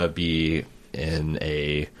 They want to be in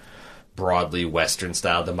a broadly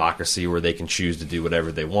Western-style democracy where they can choose to do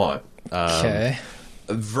whatever they want.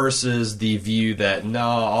 Versus the view that, no,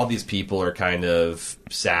 all these people are kind of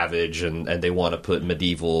savage and they want to put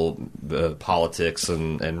medieval politics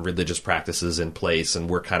and religious practices in place, and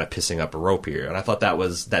we're kind of pissing up a rope here. And I thought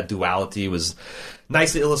that duality was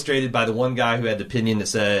nicely illustrated by the one guy who had the opinion that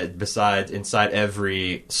said, inside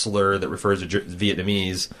every slur that refers to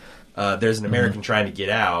Vietnamese, there's an American trying to get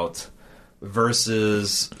out.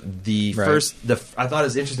 Versus I thought it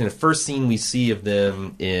was interesting. The first scene we see of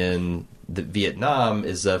them in the Vietnam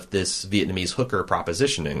is of this Vietnamese hooker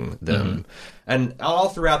propositioning them, and all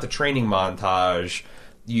throughout the training montage,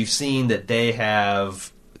 you've seen that they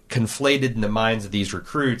have conflated in the minds of these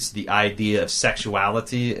recruits the idea of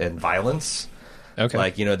sexuality and violence. Okay,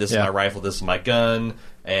 like this is my rifle, this is my gun.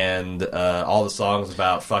 and all the songs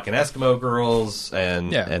about fucking Eskimo girls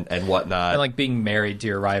and whatnot. And like being married to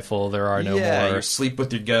your rifle, there are no more. You sleep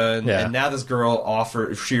with your gun. Yeah. And now this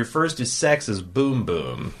girl she refers to sex as boom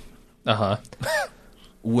boom.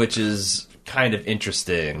 Which is kind of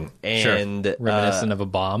interesting. And reminiscent of a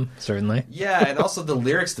bomb, certainly. Yeah, and also the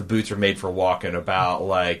lyrics to Boots Are Made for Walking about,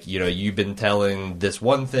 like, you know, you've been telling this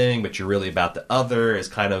one thing, but you're really about the other, is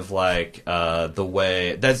kind of like the way...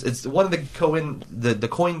 It's one of the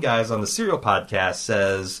Coin guys on the Serial podcast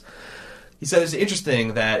says... He said it's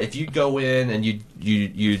interesting that if you go in and you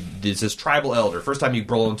there's this tribal elder. First time you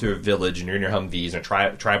roll into a village and you're in your Humvees, and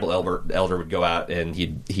a tribal elder would go out and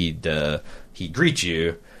he'd greet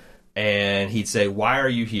you, and he'd say, "Why are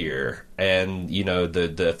you here?" And you know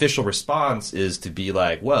the official response is to be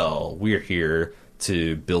like, "Well, we're here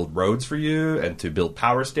to build roads for you and to build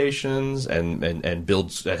power stations and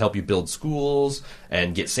help you build schools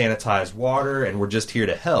and get sanitized water, and we're just here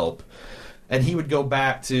to help." And he would go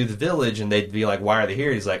back to the village, and they'd be like, "Why are they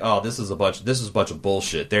here?" He's like, "Oh, this is a bunch of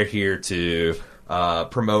bullshit. They're here to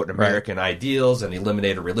promote American ideals and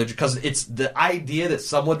eliminate a religion." Because it's the idea that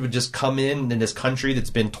someone would just come in this country that's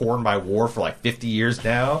been torn by war for like 50 years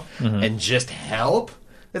now and just help.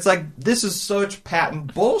 It's like, this is such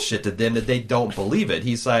patent bullshit to them that they don't believe it.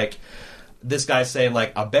 He's like, this guy's saying,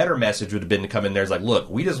 like, a better message would have been to come in there. It's like, look,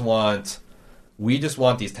 we just want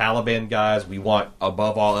these Taliban guys. We want,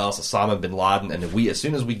 above all else, Osama bin Laden. And as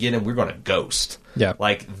soon as we get him, we're going to ghost. Yeah.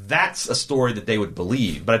 Like, that's a story that they would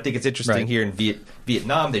believe. But I think it's interesting here in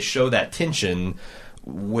Vietnam, they show that tension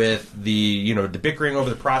with the bickering over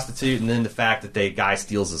the prostitute, and then the fact that the guy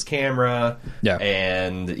steals his camera. Yeah.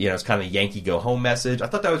 And, it's kind of a Yankee go home message. I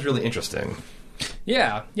thought that was really interesting.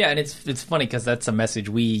 Yeah, and it's funny because that's a message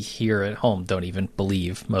we here at home don't even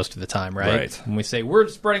believe most of the time, right? When we say we're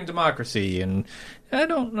spreading democracy, and I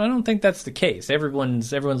don't think that's the case.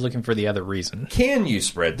 Everyone's looking for the other reason. Can you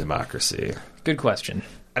spread democracy? Good question.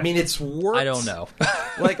 I mean, it's worked. I don't know.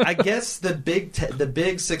 Like, I guess the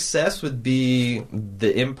big success would be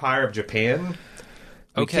the Empire of Japan.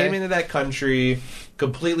 We came into that country,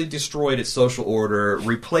 completely destroyed its social order,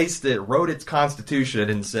 replaced it, wrote its constitution,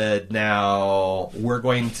 and said, now we're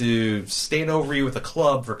going to stand over you with a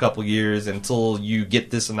club for a couple years until you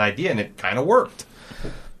get this an idea, and it kind of worked.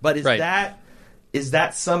 But is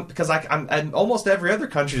that some... Because I'm almost every other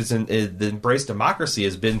country that's embraced democracy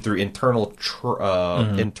has been through internal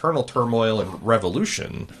turmoil and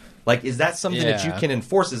revolution. Like, is that something that you can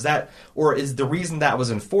enforce? Is the reason that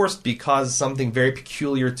was enforced because something very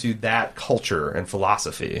peculiar to that culture and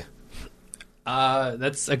philosophy?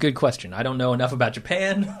 That's a good question. I don't know enough about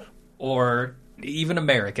Japan or even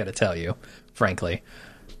America to tell you, frankly.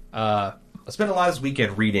 I spent a lot this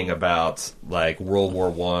weekend reading about, like, World War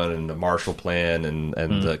I and the Marshall Plan and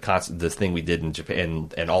the thing we did in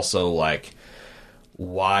Japan, and also, like,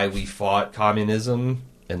 why we fought communism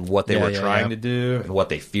and what they were trying to do and what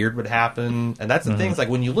they feared would happen. And that's the things, like,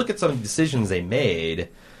 when you look at some of the decisions they made,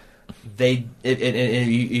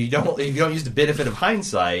 you don't use the benefit of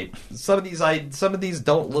hindsight. Some of these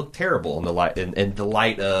don't look terrible in the light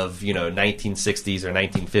of 1960s or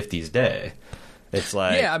 1950s day. It's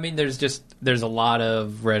like, I mean, there's a lot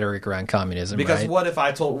of rhetoric around communism. Because right? what if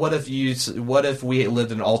we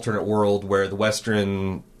lived in an alternate world where the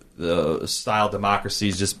Western style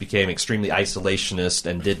democracies just became extremely isolationist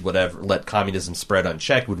and did whatever, let communism spread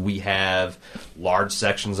unchecked? Would we have large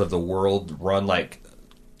sections of the world run like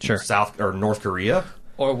South or North Korea?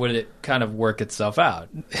 Or would it kind of work itself out?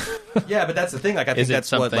 Yeah, but that's the thing. Like, I think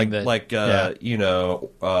that's what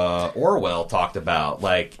Orwell talked about.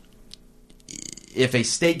 Like, if a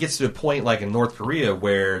state gets to a point like in North Korea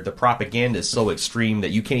where the propaganda is so extreme that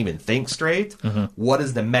you can't even think straight, what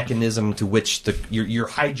is the mechanism to which you're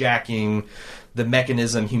hijacking the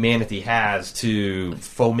mechanism humanity has to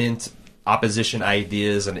foment opposition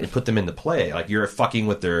ideas and put them into play? Like, you're fucking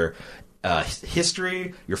with their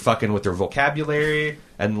history, you're fucking with their vocabulary,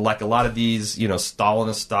 and like a lot of these,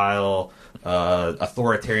 Stalinist style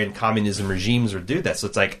authoritarian communism regimes would do that. So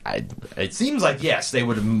it's like, it seems like, yes, they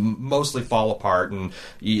would mostly fall apart, and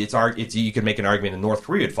you could make an argument that North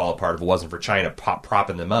Korea would fall apart if it wasn't for China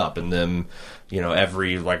propping them up, and them,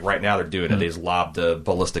 right now they're doing it. They just lobbed a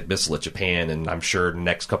ballistic missile at Japan, and I'm sure in the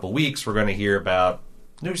next couple of weeks we're going to hear about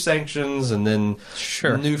new sanctions and then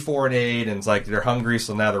new foreign aid, and it's like they're hungry,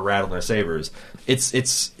 so now they're rattling their sabers.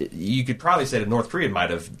 It's you could probably say that North Korea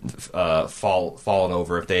might have fallen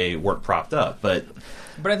over if they weren't propped up, but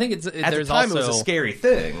I think at the time it was a scary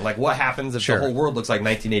thing. Like, what happens if the whole world looks like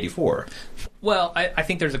 1984? Well, I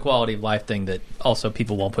think there's a quality of life thing that also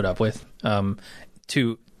people won't put up with at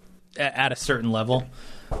a certain level.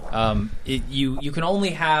 You can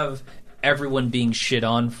only have everyone being shit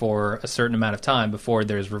on for a certain amount of time before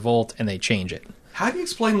there's revolt and they change it. How do you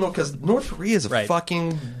explain though? Because North Korea is a Right.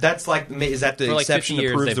 fucking. That's like, is that the For like 50 exception that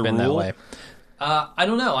years, proves they've the been rule? that way. I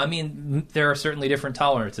don't know. I mean, there are certainly different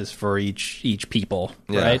tolerances for each people,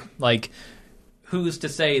 Yeah. right? Like, who's to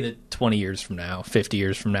say that 20 years from now, 50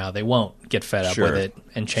 years from now, they won't get fed up Sure. with it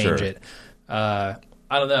and change Sure. it? I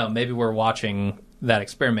don't know. Maybe we're watching that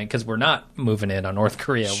experiment because we're not moving in on North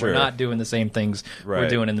Korea. Sure. We're not doing the same things we're Right.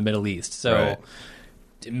 doing in the Middle East. So Right.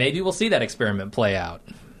 maybe we'll see that experiment play out.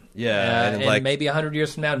 Yeah, And like maybe 100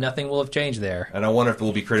 years from now, nothing will have changed there. And I wonder if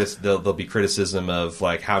there'll be criticism of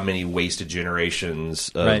like how many wasted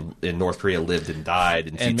generations Right. in North Korea lived and died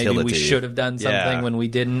in And futility. maybe we should have done something Yeah. when we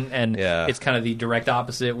didn't. And Yeah. it's kind of the direct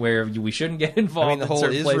opposite where we shouldn't get involved I mean, the in whole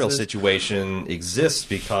certain Israel places. situation exists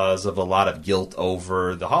because of a lot of guilt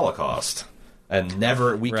over the Holocaust, and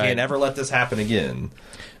we Right. can't ever let this happen again,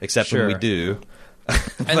 except when we Sure. do.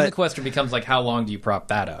 And then the question becomes like, how long do you prop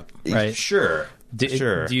that up, right? Sure,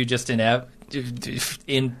 sure. Do you just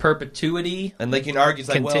in perpetuity? And like you can argue, it's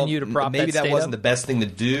like, Continue well, to prop maybe that that state wasn't up? the best thing to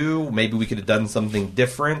do. Maybe we could have done something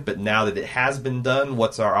different. But now that it has been done,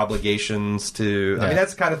 what's our obligations to? I Yeah. mean,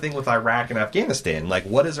 that's the kind of thing with Iraq and Afghanistan. Like,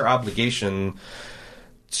 what is our obligation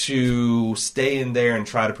to stay in there and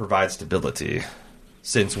try to provide stability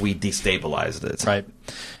since we destabilized it? Right.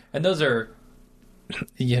 And those are,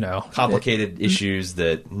 Complicated issues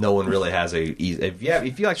that no one really has a easy. If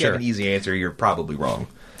you feel like you Sure. have an easy answer, you're probably wrong.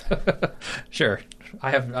 Sure.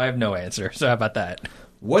 I have no answer. So how about that?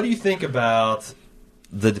 What do you think about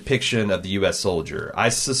the depiction of the U.S. soldier? I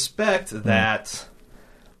suspect that,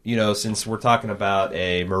 since we're talking about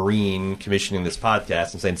a Marine commissioning this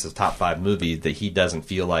podcast and saying it's his top 5 movie, that he doesn't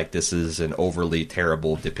feel like this is an overly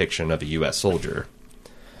terrible depiction of a U.S. soldier.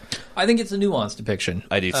 I think it's a nuanced depiction.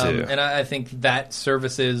 I do too. And I think that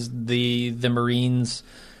services the Marines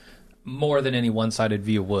more than any one-sided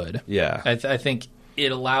view would. Yeah. I think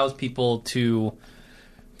it allows people to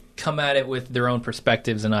come at it with their own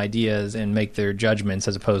perspectives and ideas and make their judgments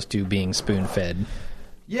as opposed to being spoon-fed.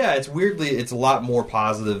 Yeah, it's a lot more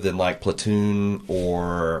positive than like Platoon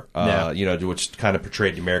or, which kind of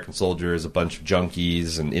portrayed the American soldier as a bunch of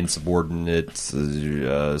junkies and insubordinates,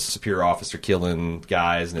 superior officer killing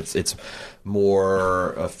guys, and it's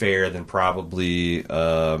more fair than probably,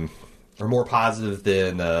 or more positive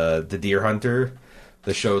than the Deer Hunter.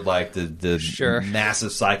 That showed like the Sure.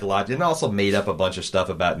 massive psychological, and also made up a bunch of stuff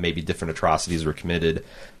about maybe different atrocities were committed.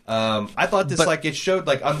 I thought this it showed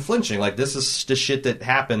like unflinching, like this is the shit that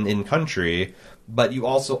happened in country, but you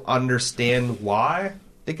also understand why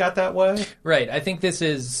it got that way. Right. I think this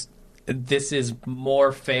is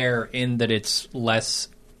more fair in that it's less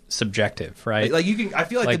subjective, right? Like you can, I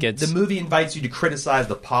feel like the movie invites you to criticize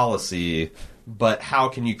the policy, but how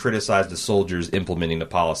can you criticize the soldiers implementing the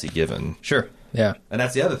policy given? Sure. Yeah. And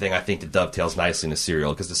that's the other thing I think that dovetails nicely into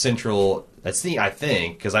Serial, because the central, I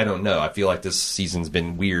think, because I don't know, I feel like this season's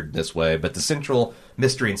been weird this way, but the central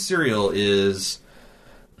mystery in Serial is,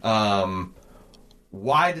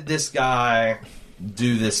 why did this guy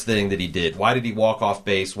do this thing that he did? Why did he walk off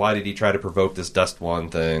base? Why did he try to provoke this Dust One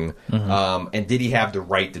thing? And did he have the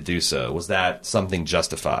right to do so? Was that something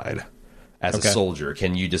justified? As a soldier,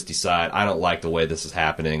 can you just decide, I don't like the way this is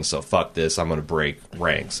happening, so fuck this, I'm going to break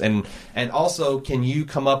ranks? And also, can you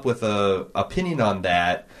come up with a opinion on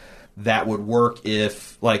that would work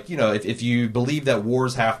if, like, if you believe that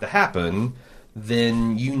wars have to happen,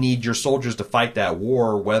 then you need your soldiers to fight that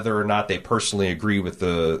war, whether or not they personally agree with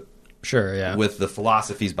the Sure, yeah. with the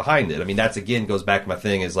philosophies behind it. I mean, that's again goes back to my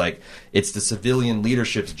thing is like it's the civilian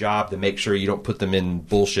leadership's job to make sure you don't put them in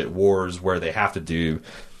bullshit wars where they have to do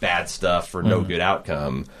bad stuff for no good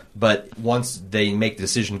outcome. But once they make the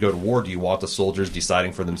decision to go to war, do you want the soldiers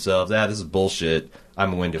deciding for themselves, this is bullshit,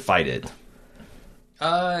 I'm going to fight it?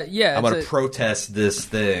 Yeah. I'm going to protest this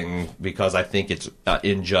thing because I think it's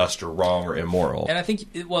unjust or wrong or immoral. And I think,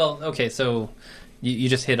 so you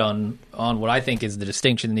just hit on what I think is the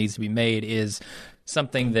distinction that needs to be made is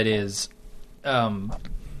something that is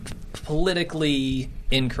politically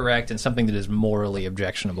incorrect and something that is morally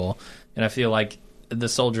objectionable. And I feel like the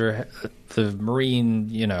soldier, the Marine,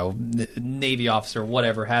 Navy officer,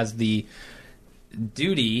 whatever, has the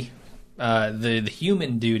duty, the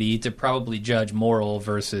human duty to probably judge moral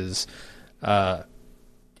versus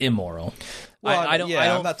immoral. Well, I don't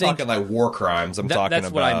I'm not think, talking like war crimes. I'm talking that's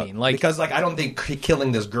about what I mean. Like, because like I don't think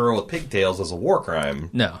killing this girl with pigtails is a war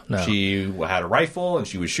crime. No. She had a rifle and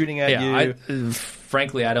she was shooting at you.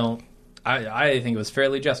 Frankly, I don't. I think it was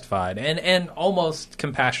fairly justified and almost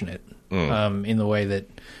compassionate in the way that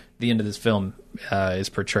the end of this film is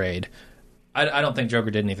portrayed. I don't think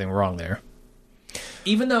Joker did anything wrong there.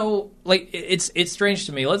 Even though, like, it's strange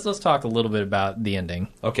to me. Let's talk a little bit about the ending.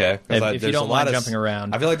 Okay. If you don't mind jumping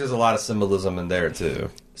around. I feel like there's a lot of symbolism in there, too.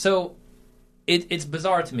 So, it's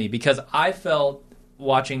bizarre to me because I felt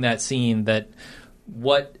watching that scene that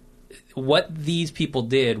what these people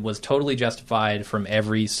did was totally justified from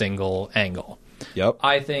every single angle. Yep.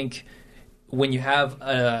 I think when you have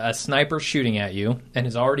a sniper shooting at you and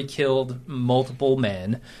has already killed multiple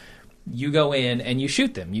men, you go in and you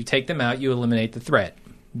shoot them. You take them out, you eliminate the threat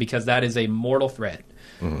because that is a mortal threat.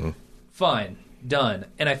 Mm-hmm. Fine. Done.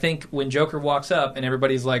 And I think when Joker walks up and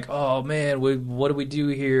everybody's like, oh man, what do we do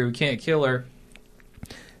here? We can't kill her.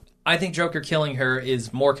 I think Joker killing her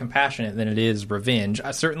is more compassionate than it is revenge.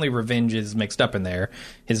 Certainly revenge is mixed up in there.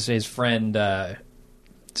 His friend,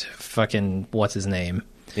 fucking, what's his name?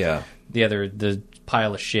 Yeah. The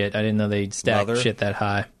pile of shit. I didn't know they stacked shit that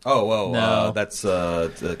high. Oh, well, no. That's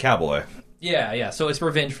the Cowboy. Yeah. So it's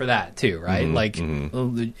revenge for that, too, right?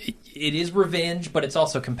 It is revenge, but it's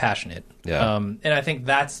also compassionate. Yeah. And I think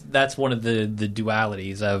that's one of the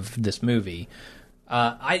dualities of this movie.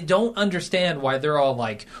 I don't understand why they're all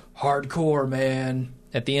like, hardcore, man,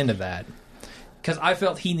 at the end of that. Because I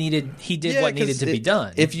felt he did what needed to be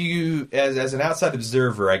done. If you, as an outside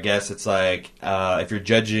observer, I guess it's like, if you're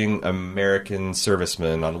judging American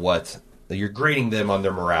servicemen on what, you're grading them on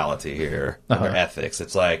their morality here, on their ethics.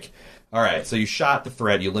 It's like, all right, so you shot the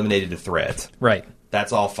threat, you eliminated the threat. Right.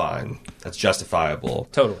 That's all fine. That's justifiable.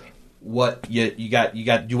 Totally. What you got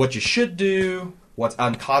to do what you should do, what's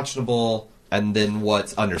unconscionable, and then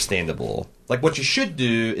what's understandable. Like, what you should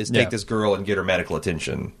do is take this girl and get her medical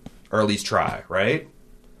attention. Or at least try, right?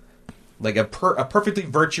 Like a perfectly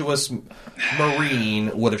virtuous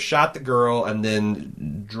Marine would have shot the girl and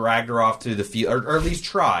then dragged her off to the field, or at least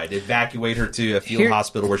tried to evacuate her to a field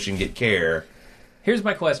hospital where she can get care. Here's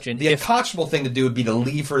my question. The unconscionable thing to do would be to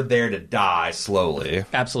leave her there to die slowly.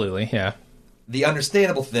 Absolutely, yeah. The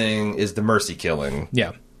understandable thing is the mercy killing.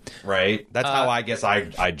 Yeah. Right? That's how I guess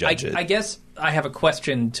I judge it. I guess I have a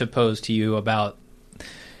question to pose to you about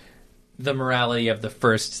the morality of the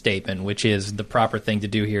first statement, which is the proper thing to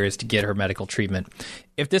do here is to get her medical treatment.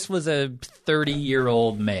 If this was a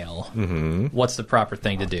 30-year-old male, what's the proper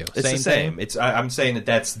thing to do? It's the same. I'm saying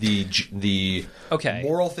that's the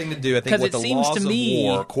moral thing to do. I think what the laws of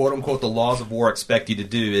war, quote unquote, the laws of war expect you to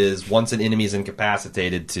do is once an enemy is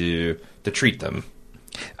incapacitated to treat them.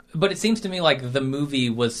 But it seems to me like the movie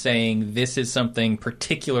was saying this is something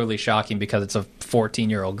particularly shocking because it's a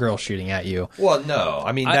 14-year-old girl shooting at you. Well, no.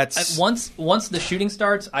 I mean, that's... Once the shooting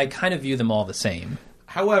starts, I kind of view them all the same.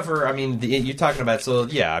 However, I mean, you're talking about... So,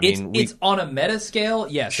 yeah, I mean... It's on a meta scale,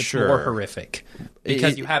 yes, it's more horrific.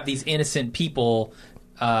 Because you have these innocent people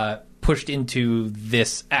pushed into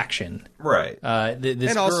this action. Right.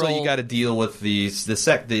 And also you got to deal with the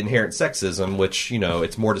inherent sexism, which, you know,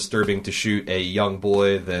 it's more disturbing to shoot a young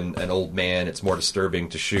boy than an old man. It's more disturbing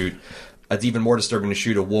to shoot... It's even more disturbing to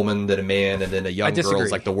shoot a woman than a man, and then a young girl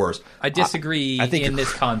is like the worst. I disagree I think in this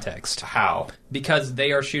context. How? Because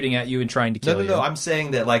they are shooting at you and trying to kill you. No, I'm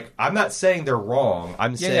saying that, like, I'm not saying they're wrong.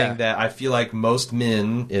 I'm saying that I feel like most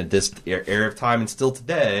men in this era of time and still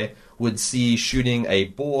today would see shooting a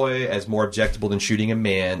boy as more objectable than shooting a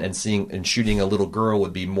man, and shooting a little girl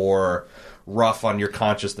would be more rough on your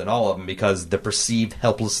conscience than all of them because the perceived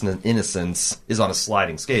helplessness and innocence is on a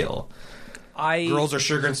sliding scale. Girls are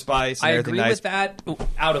sugar and spice. And I agree with that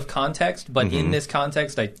out of context, but in this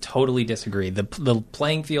context, I totally disagree. The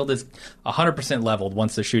playing field is 100% leveled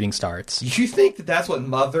once the shooting starts. You think that's what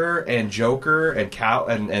Mother and Joker and Cow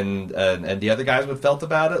and the other guys would have felt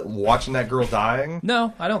about it, watching that girl dying?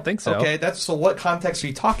 No, I don't think so. Okay, so what context are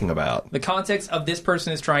you talking about? The context of this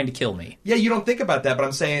person is trying to kill me. Yeah, you don't think about that, but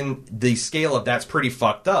I'm saying the scale of that's pretty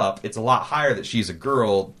fucked up. It's a lot higher that she's a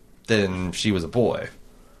girl than she was a boy.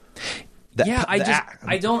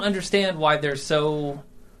 I don't understand why they're so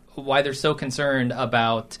concerned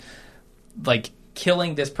about like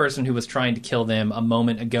killing this person who was trying to kill them a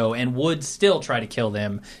moment ago and would still try to kill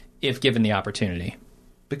them if given the opportunity.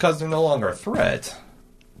 Because they're no longer a threat.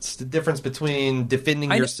 It's the difference between defending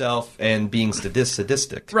yourself and being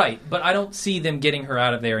sadistic. Right, but I don't see them getting her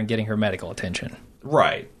out of there and getting her medical attention.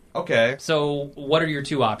 Right. Okay. So what are your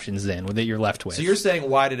two options then that you're left with? So you're saying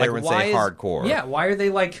why did everyone say hardcore? Yeah, why are they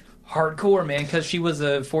like hardcore, man? Because she was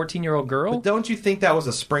a 14-year-old girl? But don't you think that was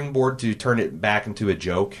a springboard to turn it back into a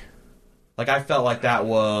joke? Like, I felt like that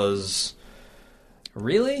was...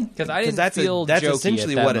 Really? Because I didn't feel jokey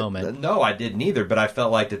essentially at that moment. No, I didn't either, but I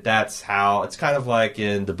felt like that's how... It's kind of like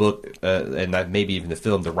in the book, and maybe even the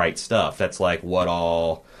film, The Right Stuff. That's like what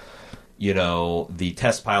all... the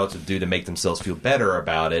test pilots would do to make themselves feel better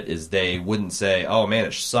about it is they wouldn't say, oh man,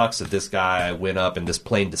 it sucks that this guy went up and this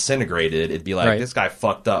plane disintegrated. It'd be like, Right. this guy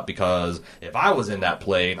fucked up because if I was in that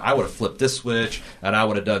plane, I would have flipped this switch and I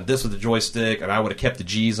would have done this with the joystick and I would have kept the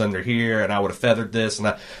G's under here and I would have feathered this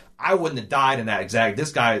and I wouldn't have died in that exact.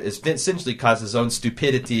 This guy is essentially caused his own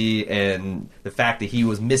stupidity and the fact that he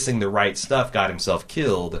was missing the right stuff got himself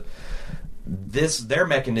killed. Their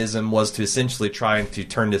mechanism was to essentially trying to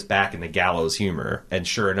turn this back into gallows humor, and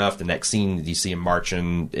sure enough, the next scene you see him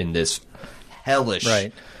marching in this hellish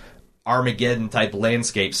Armageddon type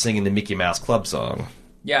landscape, singing the Mickey Mouse Club song.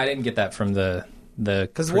 Yeah, I didn't get that from the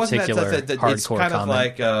Because wasn't particular that hardcore it's kind of comment.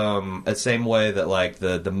 like the same way that like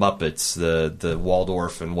the Muppets, the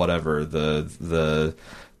Waldorf and whatever, the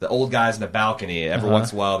old guys in the balcony. Every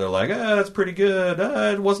once in a while, they're like, it's pretty good.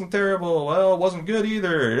 It wasn't terrible. Well, it wasn't good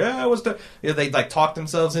either. It was. They like talk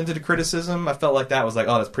themselves into the criticism. I felt like that was like,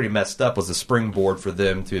 oh, that's pretty messed up. Was a springboard for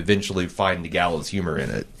them to eventually find the gallows humor in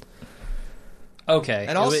it. Okay,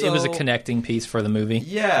 And it was a also- connecting piece for the movie.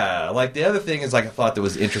 Yeah, like the other thing is like I thought that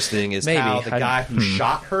was interesting is Maybe. how the guy who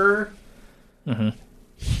shot her,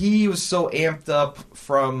 he was so amped up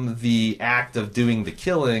from the act of doing the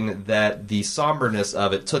killing that the somberness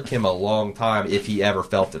of it took him a long time, if he ever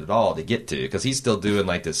felt it at all, to get to, because he's still doing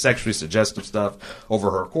like this sexually suggestive stuff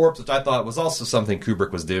over her corpse, which I thought was also something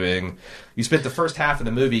Kubrick was doing. You spent the first half of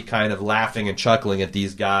the movie kind of laughing and chuckling at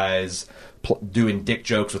these guys doing dick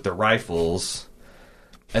jokes with their rifles.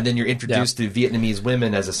 And then you're introduced to Vietnamese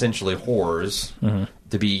women as essentially whores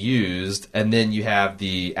to be used, and then you have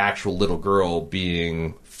the actual little girl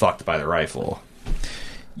being fucked by the rifle.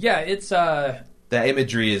 Yeah, it's That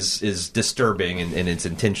imagery is disturbing, and it's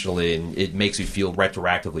intentionally, and it makes you feel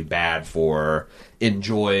retroactively bad for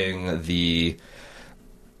enjoying the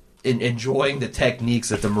techniques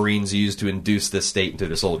that the Marines use to induce this state into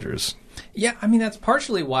the soldiers. Yeah, I mean that's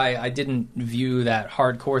partially why I didn't view that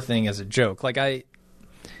hardcore thing as a joke. Like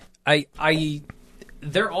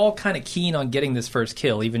they're all kind of keen on getting this first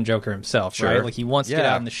kill, even Joker himself, Sure. right? Like he wants to get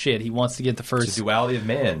Yeah. out in the shit. He wants to get the It's first the duality of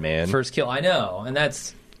man. first kill. I know, and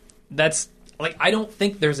that's like I don't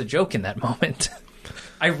think there's a joke in that moment.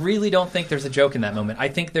 I really don't think there's a joke in that moment. I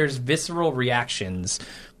think there's visceral reactions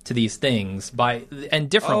to these things and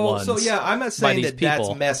different ones. So yeah, I'm not by saying these that that's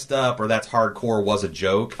people. messed up or that's hardcore was a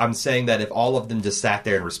joke. I'm saying that if all of them just sat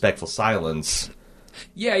there in respectful silence,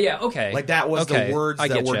 Yeah, okay. like that was Okay, the words I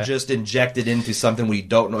that get were ya. just injected into something we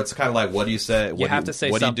don't know. It's kind of like, what do you say? What have do to say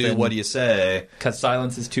what do you do? something. What do you say? Because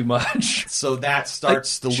silence is too much. So that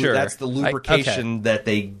starts Sure. that's the lubrication that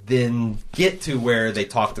they then get to where they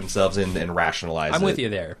talk themselves in and rationalize I'm it. with you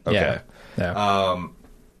there. Okay. Yeah.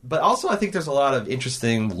 But also, I think there's a lot of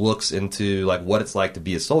interesting looks into like what it's like to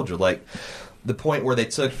be a soldier. Like the point where they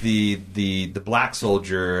took the black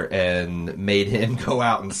soldier and made him go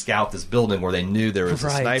out and scout this building where they knew there was a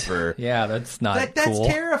sniper. Yeah, that's not That's cool.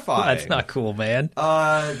 terrifying. That's not cool, man.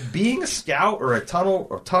 Being a scout or a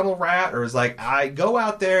tunnel rat, or is like I go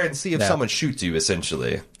out there and see if Yeah. someone shoots you.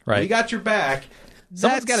 Essentially, Right. You got your back.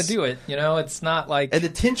 Someone's got to do it. You know, it's not like And the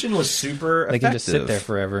tension was super they effective. can just sit there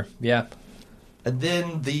forever. Yeah. And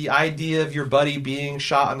then the idea of your buddy being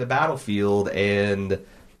shot on the battlefield and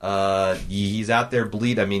he's out there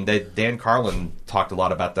bleed. I mean, Dan Carlin talked a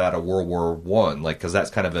lot about that at World War One, like because that's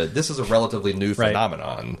kind of this is a relatively new Right.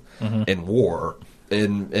 phenomenon in war.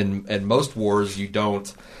 In most wars, you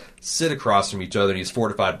don't sit across from each other in these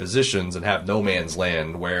fortified positions and have no man's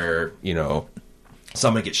land where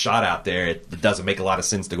someone gets shot out there. It doesn't make a lot of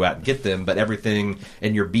sense to go out and get them, but everything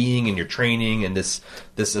in your being and your training and this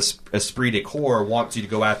esprit de corps wants you to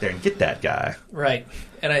go out there and get that guy. Right.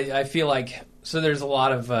 And I feel like so there's a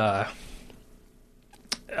lot of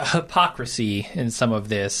hypocrisy in some of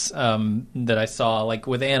this that I saw, like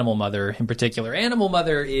with Animal Mother in particular. Animal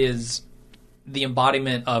Mother is the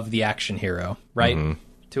embodiment of the action hero, right?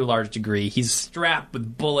 To a large degree. He's strapped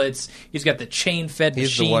with bullets. He's got the chain-fed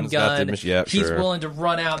He's the machine one that's got gun. the yeah, He's sure. willing to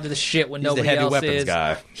run out into the shit when He's the nobody heavy else weapons is.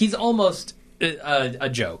 guy. He's almost a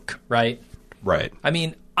joke, right? Right. I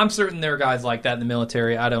mean, I'm certain there are guys like that in the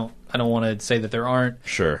military. I don't want to say that there aren't.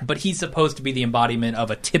 Sure. But he's supposed to be the embodiment of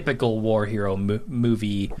a typical war hero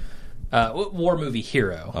movie, war movie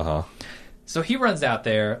hero. Uh-huh. So he runs out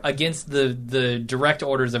there against the direct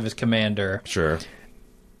orders of his commander. Sure.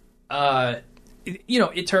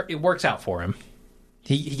 It works out for him.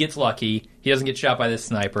 He gets lucky. He doesn't get shot by this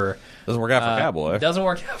sniper. Doesn't work out for Cowboy. Doesn't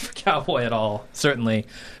work out for Cowboy at all, certainly.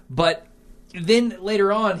 But then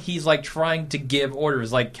later on, he's like trying to give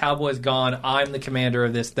orders. Like, Cowboy's gone. I'm the commander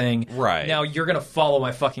of this thing. Right. Now you're gonna follow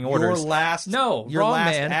my fucking orders. Your last wrong,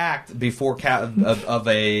 man. act before of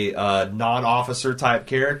a non-officer type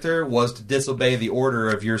character was to disobey the order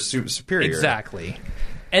of your superior. Exactly.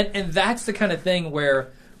 And that's the kind of thing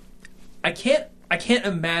where I can't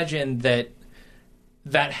imagine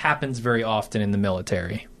that happens very often in the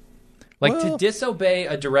military. Like, to disobey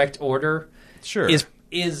a direct order Sure.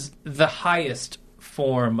 is the highest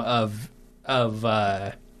form of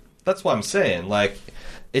That's what I'm saying. Like,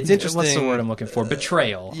 it's interesting. What's the word I'm looking for?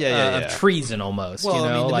 Betrayal. Yeah. Of treason, almost. Well, you know?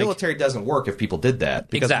 I mean, the like, military doesn't work if people did that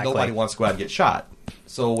because Exactly. nobody wants to go out and get shot.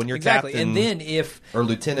 So when your exactly. captain And then if or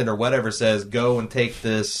lieutenant or whatever says go and take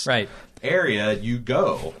this Right. area, you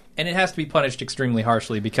go. and it has to be punished extremely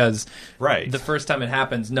harshly because Right. the first time it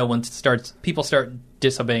happens, people start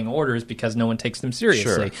disobeying orders because no one takes them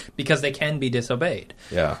seriously Sure. because they can be disobeyed.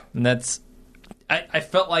 Yeah. And I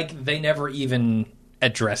felt like they never even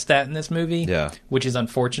addressed that in this movie. Yeah. Which is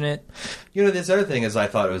unfortunate. You know, this other thing is I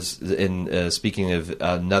thought it was in speaking of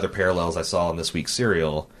another parallels I saw in this week's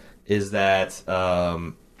serial is that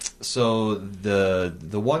so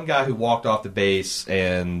the one guy who walked off the base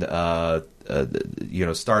and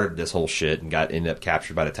started this whole shit and ended up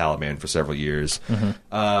captured by the Taliban for several years.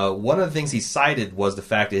 Mm-hmm. One of the things he cited was the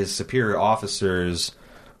fact that his superior officers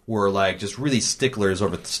were like just really sticklers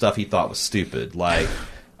over the stuff he thought was stupid. Like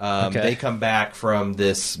they come back from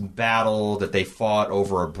this battle that they fought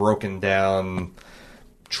over a broken down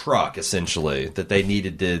truck, essentially, that they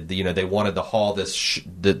needed to, they wanted to haul this.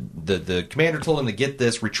 The commander told them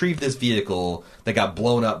to retrieve this vehicle that got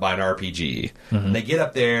blown up by an RPG. Mm-hmm. And they get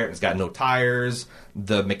up there, and it's got no tires.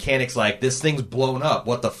 The mechanic's like, this thing's blown up.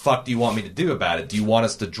 What the fuck do you want me to do about it? Do you want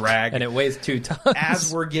us to drag? And it weighs 2 tons.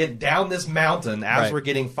 As we're getting down this mountain, Right. we're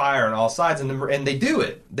getting fire on all sides, and they do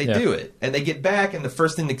it. They Yeah. do it. And they get back, and the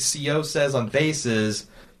first thing the CO says on base is,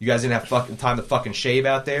 you guys didn't have fucking time to fucking shave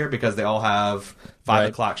out there because they all have 5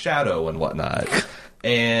 o'clock shadow and whatnot.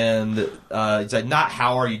 And he's like, not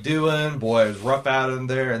how are you doing? Boy, it was rough out in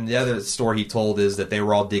there. And the other story he told is that they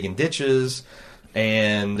were all digging ditches,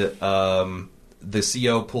 and the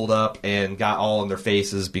CO pulled up and got all in their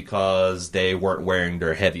faces because they weren't wearing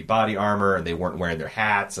their heavy body armor and they weren't wearing their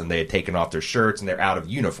hats and they had taken off their shirts and they're out of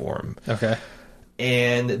uniform. Okay.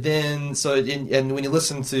 And then, and when you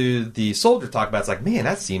listen to the soldier talk about it, it's like, man,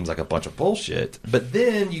 that seems like a bunch of bullshit. But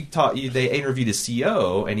then they interviewed a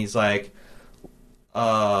CO, and he's like,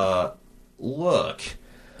 look,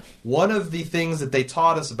 one of the things that they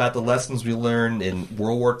taught us about the lessons we learned in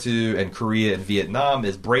World War II and Korea and Vietnam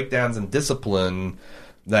is breakdowns in discipline.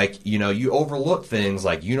 Like, you overlook things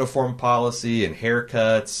like uniform policy and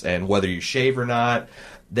haircuts and whether you shave or not.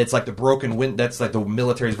 That's like that's like the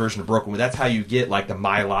military's version of broken window. That's how you get like the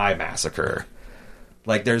My Lai massacre.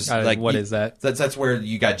 Like there's what is that? That's where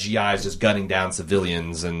you got GIs just gunning down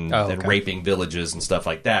civilians and raping villages and stuff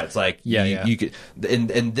like that. It's like you could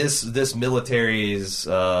in this military's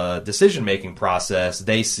decision making process,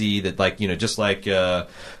 they see that just like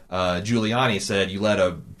Giuliani said, you let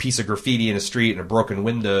a piece of graffiti in a street and a broken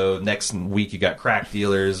window. Next week you got crack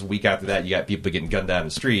dealers. Week after that you got people getting gunned down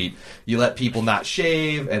the street. You let people not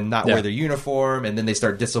shave and not wear their uniform, and then they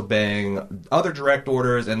start disobeying other direct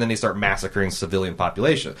orders, and then they start massacring civilian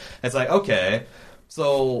population. It's like, okay,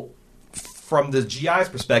 so from the GI's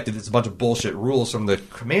perspective, it's a bunch of bullshit rules. From the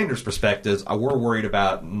commander's perspective, we're worried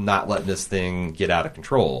about not letting this thing get out of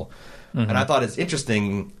control. Mm-hmm. And I thought it's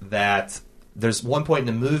interesting that there's one point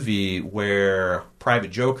in the movie where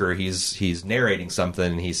Private Joker, he's narrating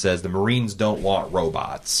something, and he says the Marines don't want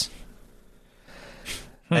robots.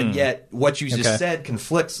 And yet, what you just said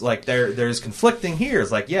conflicts. Like there's conflicting here.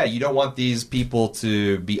 It's like, yeah, you don't want these people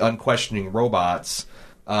to be unquestioning robots,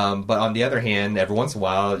 but on the other hand, every once in a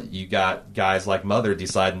while, you got guys like Mother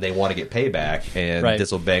deciding they want to get payback and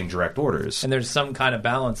disobeying direct orders. And there's some kind of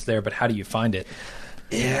balance there, but how do you find it?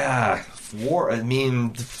 Yeah, war. I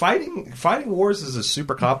mean, fighting wars is a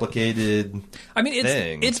super complicated. I mean,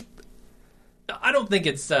 thing. it's. I don't think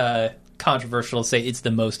it's controversial to say it's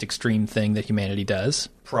the most extreme thing that humanity does.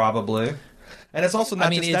 Probably, and it's also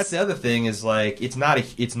not. That's the other thing is like it's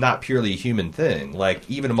not purely a human thing. Like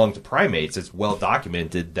even among the primates, it's well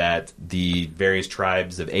documented that the various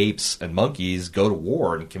tribes of apes and monkeys go to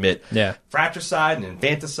war and commit fratricide and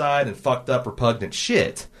infanticide and fucked up repugnant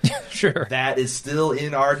shit. Sure, that is still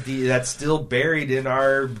in that's still buried in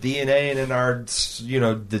our DNA and in our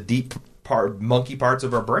the deep monkey parts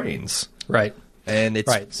of our brains. Right, and it's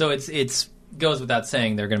right. So it's goes without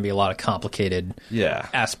saying there are going to be a lot of complicated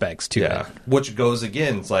aspects to it. Which goes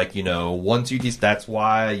again, it's like, once you that's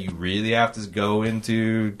why you really have to go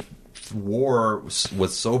into war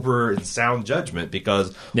with sober and sound judgment,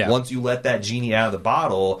 because once you let that genie out of the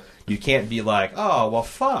bottle, you can't be like, oh, well,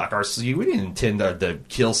 fuck, we didn't intend to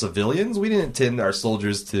kill civilians. We didn't intend our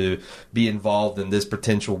soldiers to be involved in this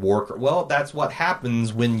potential war. Well, that's what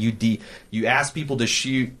happens when you ask people to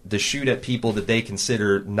shoot at people that they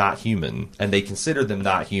consider not human, and they consider them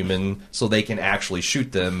not human, so they can actually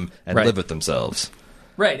shoot them and live with themselves.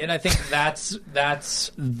 Right, and I think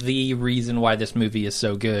that's the reason why this movie is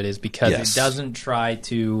so good, is because it doesn't try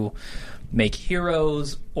to make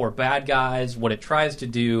heroes or bad guys. What it tries to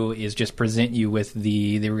do is just present you with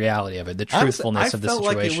the reality of it, the truthfulness of the situation.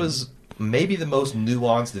 I felt like it was maybe the most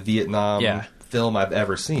nuanced Vietnam film I've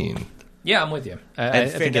ever seen. Yeah, I'm with you. I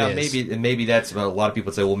think it is. Maybe that's a lot of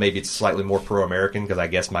people say, well, maybe it's slightly more pro-American, because I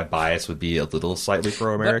guess my bias would be a little slightly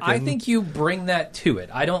pro-American. But I think you bring that to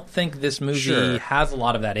it. I don't think this movie has a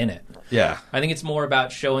lot of that in it. Yeah. I think it's more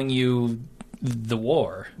about showing you the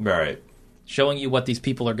war. Right. Showing you what these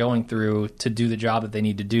people are going through to do the job that they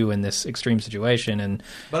need to do in this extreme situation.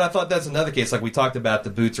 But I thought that's another case. Like we talked about the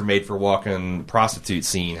boots are made for walking prostitute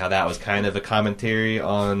scene, how that was kind of a commentary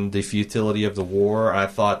on the futility of the war. I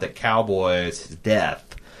thought that Cowboy's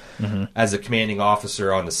death as a commanding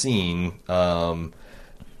officer on the scene,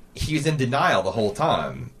 he was in denial the whole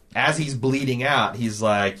time. As he's bleeding out, he's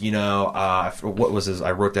like, what was his?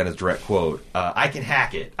 I wrote down his direct quote. I can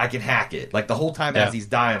hack it. I can hack it. Like the whole time as he's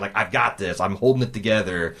dying, like, I've got this. I'm holding it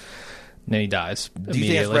together. And then he dies. Do you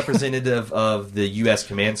think it's representative of the U.S.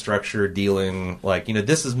 command structure dealing, like,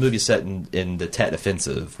 this is a movie set in the Tet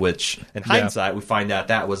Offensive, which, in hindsight, we find out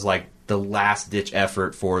that was like the last-ditch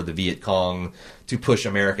effort for the Viet Cong to push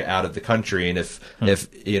America out of the country. And if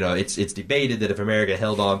it's debated that if America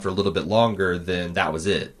held on for a little bit longer, then that was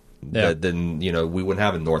it. Yeah. Then we wouldn't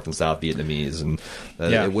have a North and South Vietnamese, and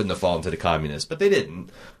it wouldn't have fallen to the communists. But they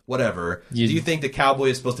didn't. Whatever. Do you think the Cowboy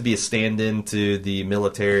is supposed to be a stand-in to the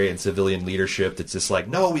military and civilian leadership that's just like,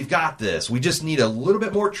 no, we've got this. We just need a little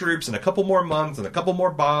bit more troops and a couple more months and a couple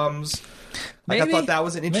more bombs. Like, I thought that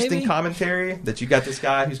was an interesting commentary, that you got this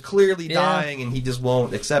guy who's clearly dying and he just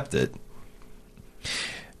won't accept it.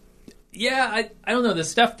 Yeah, I don't know. The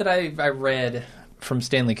stuff that I read from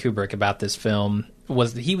Stanley Kubrick about this film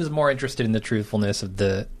was that he was more interested in the truthfulness of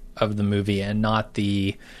the movie and not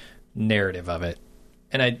the narrative of it.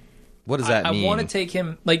 And what does that mean? I want to take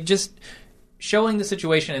him, like, just showing the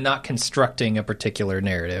situation and not constructing a particular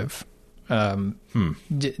narrative.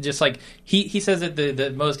 Just like he says that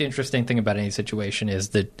the most interesting thing about any situation is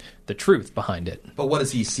the truth behind it. But what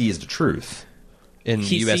does he see as the truth? In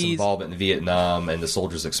U.S. involvement in Vietnam and the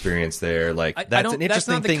soldiers' experience there, like that's an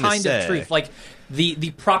interesting thing to say. That's not the kind of truth. Like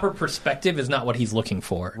the proper perspective is not what he's looking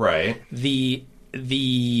for. Right.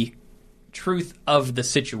 The truth of the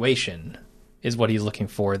situation is what he's looking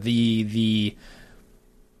for. The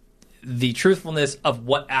truthfulness of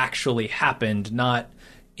what actually happened, not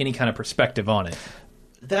any kind of perspective on it.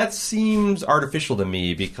 That seems artificial to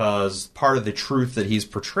me, because part of the truth that he's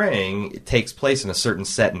portraying takes place in a certain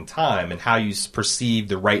set in time, and how you perceive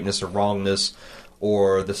the rightness or wrongness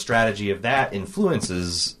or the strategy of that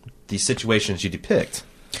influences the situations you depict.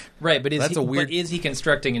 Right, but is he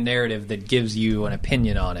constructing a narrative that gives you an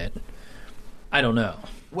opinion on it? I don't know.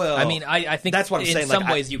 Well, I mean, I think that's what I'm saying. In some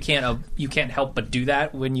ways, you can't help but do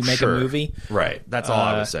that when you make a movie. Right, that's all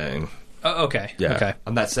I was saying. Okay. Yeah. Okay.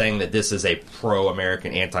 I'm not saying that this is a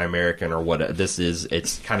pro-American, anti-American, or what this is.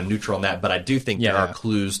 It's kind of neutral on that, but I do think there are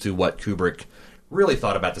clues to what Kubrick really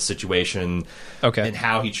thought about the situation and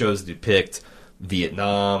how he chose to depict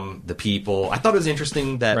Vietnam, the people. I thought it was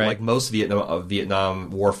interesting that like most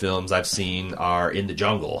Vietnam War films I've seen are in the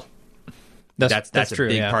jungle. That's a true,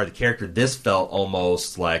 big part of the character. This felt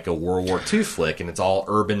almost like a World War II flick, and it's all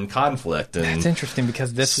urban conflict. And that's interesting,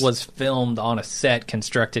 because this was filmed on a set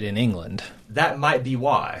constructed in England. That might be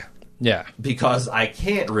why. Yeah. Because I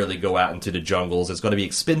can't really go out into the jungles. It's going to be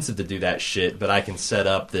expensive to do that shit, but I can set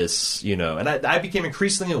up this, and I became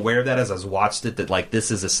increasingly aware of that as I watched it, that, like,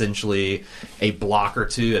 this is essentially a block or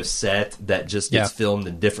two of set that just gets filmed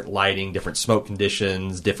in different lighting, different smoke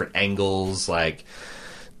conditions, different angles, like...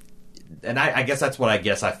 And I guess that's what I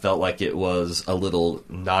felt like it was a little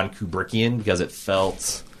non-Kubrickian, because it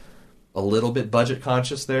felt a little bit budget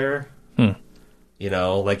conscious there.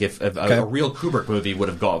 Like if a real Kubrick movie would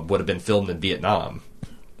have been filmed in Vietnam.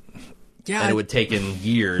 Yeah, and it would have taken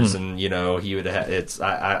years, and he would have.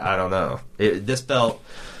 I don't know. This felt.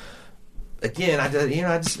 Again,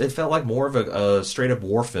 it felt like more of a straight up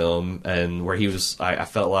war film, and where he was. I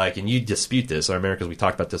felt like, and you dispute this. I remember because we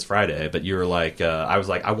talked about this Friday, but you were like, I was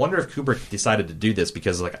like, I wonder if Kubrick decided to do this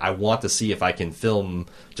because, like, I want to see if I can film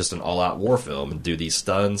just an all out war film and do these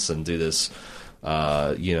stunts and do this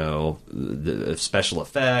the special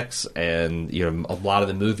effects, and a lot of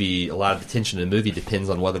the tension in the movie depends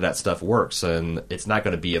on whether that stuff works, and it's not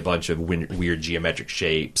going to be a bunch of weird geometric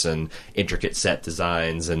shapes and intricate set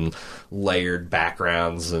designs and layered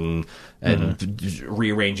backgrounds and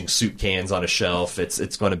rearranging soup cans on a shelf.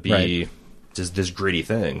 It's going to be just this gritty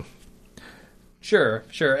thing. Sure,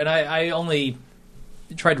 and I only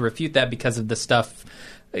tried to refute that because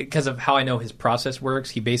of how I know his process works.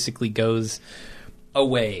 He basically goes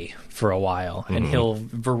away for a while, and he'll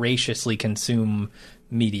voraciously consume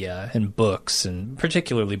media and books, and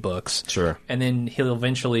particularly books. Sure. And then he'll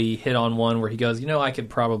eventually hit on one where he goes, I could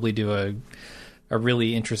probably do a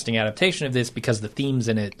really interesting adaptation of this because the themes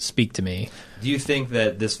in it speak to me. Do you think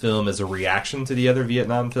that this film is a reaction to the other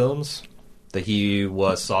Vietnam films? That he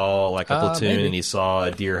saw like a Platoon, maybe. And he saw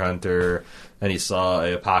a Deer Hunter, and he saw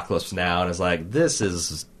Apocalypse Now, and is like,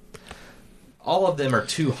 all of them are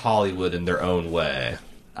too Hollywood in their own way.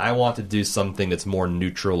 I want to do something that's more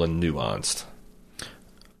neutral and nuanced.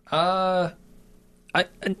 I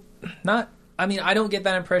don't get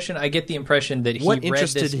that impression. I get the impression that he What read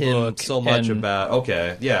interested this him book so much and about?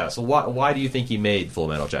 Okay, yeah. So why do you think he made Full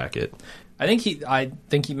Metal Jacket? I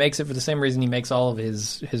think he makes it for the same reason he makes all of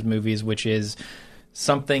his movies, which is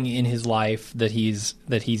something in his life that he's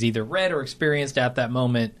either read or experienced at that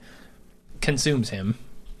moment consumes him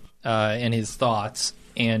and his thoughts,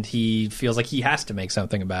 and he feels like he has to make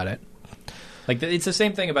something about it. Like it's the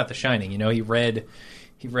same thing about The Shining. He read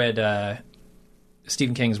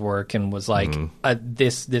Stephen King's work and was like,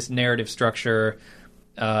 this narrative structure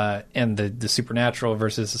and the supernatural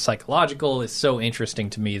versus the psychological is so interesting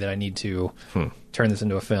to me that I need to turn this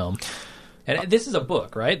into a film. And this is a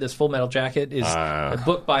book, right? This Full Metal Jacket is a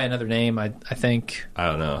book by another name, I think. I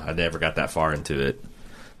don't know. I never got that far into it.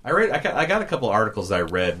 I got a couple articles that I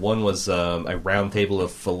read. One was a roundtable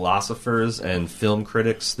of philosophers and film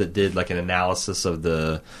critics that did like an analysis of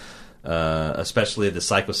the especially the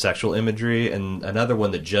psychosexual imagery, and another one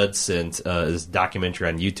that Judd sent is a documentary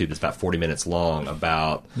on YouTube that's about 40 minutes long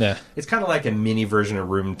about it's kind of like a mini version of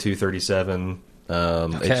Room 237.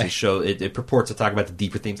 It purports to talk about the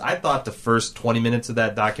deeper themes. I thought the first 20 minutes of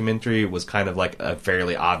that documentary was kind of like a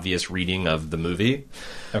fairly obvious reading of the movie.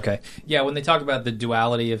 Okay. Yeah, when they talk about the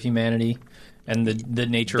duality of humanity and the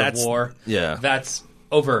nature of war, that's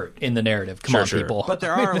overt in the narrative. Come on, people. But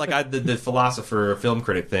there are, like, the philosopher film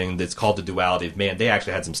critic thing that's called the duality of man. They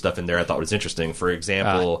actually had some stuff in there I thought was interesting. For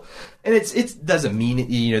example, and it doesn't mean,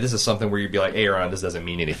 this is something where you'd be like, hey, Aaron, this doesn't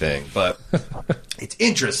mean anything. But it's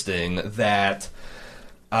interesting that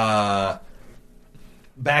back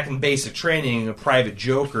in basic training, Private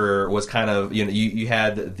Joker was kind of, you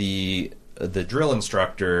had the drill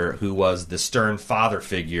instructor who was the stern father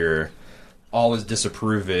figure, always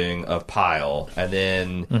disapproving of Pyle, and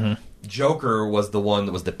then Joker was the one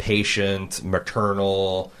that was the patient,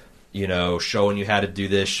 maternal, showing you how to do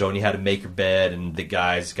this, showing you how to make your bed, and the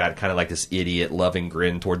guy's got kind of like this idiot loving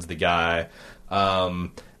grin towards the guy.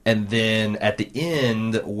 And then at the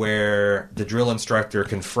end, where the drill instructor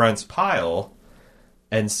confronts Pyle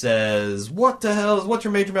and says, what's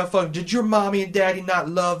your major malfunction? Did your mommy and daddy not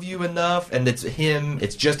love you enough? And it's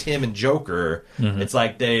just him and Joker. It's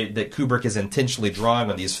like that Kubrick is intentionally drawing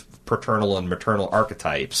on these paternal and maternal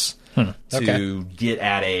archetypes to get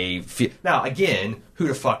at a... Now, again, who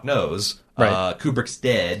the fuck knows? Right. Kubrick's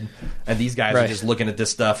dead, and these guys are just looking at this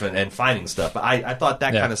stuff and finding stuff. But I thought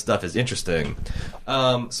that kind of stuff is interesting.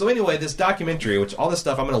 So anyway, this documentary, which all this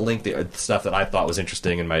stuff, I'm going to link the stuff that I thought was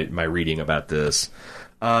interesting in my reading about this.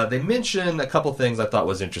 They mention a couple things I thought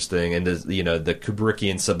was interesting, and the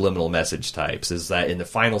Kubrickian subliminal message types is that in the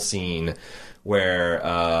final scene where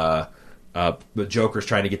the Joker's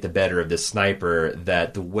trying to get the better of this sniper,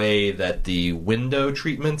 that the way that the window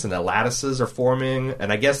treatments and the lattices are forming,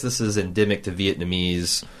 and I guess this is endemic to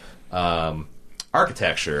Vietnamese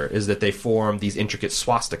architecture, is that they form these intricate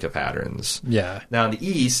swastika patterns. Yeah. Now in the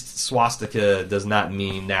East, swastika does not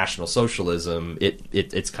mean National Socialism.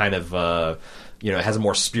 It's kind of it has a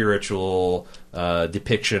more spiritual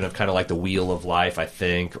depiction of kind of like the wheel of life, I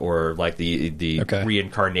think, or like the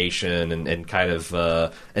reincarnation and kind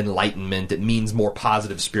of enlightenment. It means more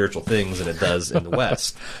positive spiritual things than it does in the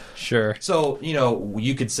West. Sure. So,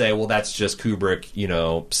 you could say, well, that's just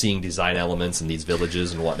Kubrick, seeing design elements in these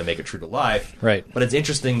villages and wanting to make it true to life. Right. But it's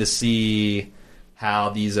interesting to see how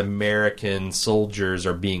these American soldiers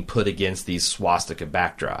are being put against these swastika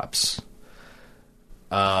backdrops.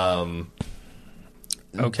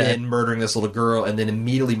 Then murdering this little girl, and then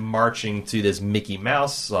immediately marching to this Mickey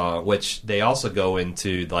Mouse song, which they also go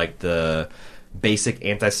into, like, the basic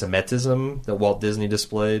anti-Semitism that Walt Disney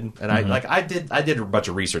displayed. And I did a bunch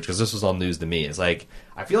of research because this was all news to me. It's like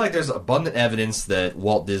I feel like there's abundant evidence that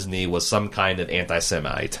Walt Disney was some kind of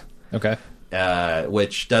anti-Semite. Okay.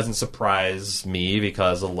 Which doesn't surprise me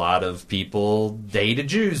because a lot of people hated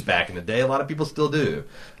Jews back in the day. A lot of people still do.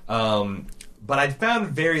 But I found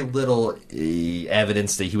very little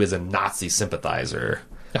evidence that he was a Nazi sympathizer.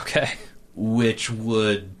 Okay. Which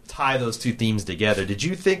would tie those two themes together. Did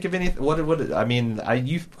you think of anything?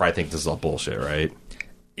 You probably think this is all bullshit, right?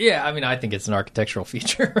 Yeah, I mean, I think it's an architectural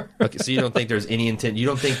feature. Okay, so you don't think there's any intent? You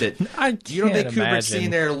don't think that? You don't think Kubrick's sitting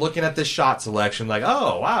there looking at this shot selection like,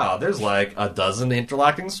 oh wow, there's like a dozen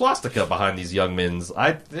interlocking swastika behind these young men's.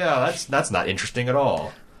 That's not interesting at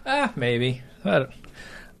all. Maybe.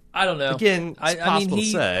 I don't know. Again, it's possible to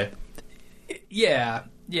say. Yeah,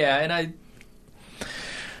 and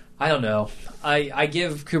I don't know. I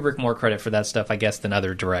give Kubrick more credit for that stuff, I guess, than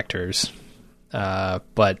other directors.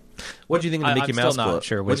 But what do you think of the Mickey Mouse Club?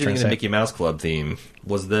 Sure what do you think of the Mickey Mouse Club theme?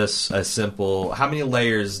 Was this a simple? How many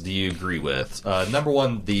layers do you agree with? Number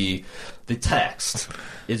one, the text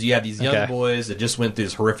is you have these young boys that just went through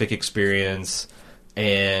this horrific experience,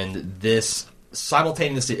 and this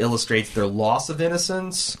simultaneously illustrates their loss of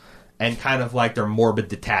innocence and kind of like their morbid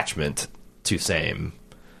detachment to same.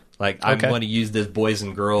 Like I'm going to use this boys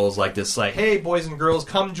and girls like this, like, hey, boys and girls,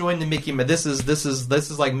 come join the Mickey Mouse. This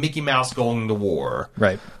is like Mickey Mouse going to war,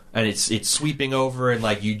 right? And it's sweeping over, and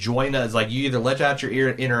like you join us, like you either let out your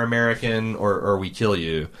inner American or we kill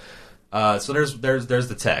you. So there's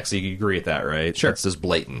the text. So you agree with that, right? Sure, it's just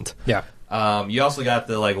blatant. Yeah. You also got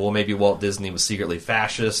the like, well, maybe Walt Disney was secretly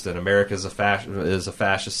fascist, and America is a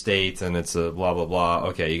fascist state, and it's a blah blah blah.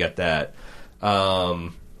 Okay, you got that.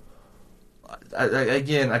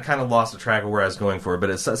 I kind of lost the track of where I was going for, but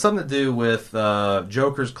it's something to do with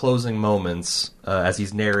Joker's closing moments as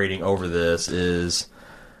he's narrating over this. Is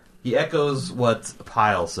he echoes what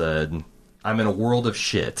Pyle said? I'm in a world of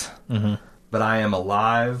shit, but I am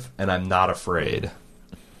alive and I'm not afraid.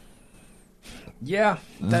 Yeah,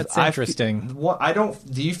 that's interesting.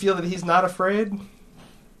 Do you feel that he's not afraid?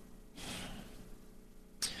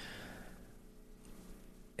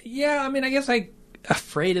 Yeah, I mean, I guess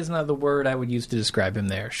afraid is not the word I would use to describe him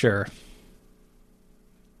there. Sure.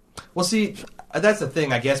 Well, see, that's the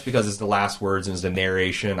thing, I guess, because it's the last words and it's the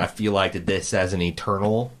narration. I feel like that this has an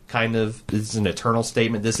eternal this is an eternal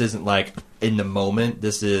statement. This isn't like in the moment.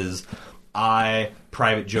 This is I,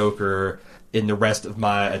 Private Joker, in the rest of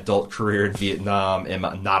my adult career in Vietnam, am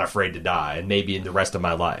not afraid to die, and maybe in the rest of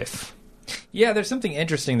my life. Yeah, there's something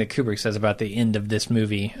interesting that Kubrick says about the end of this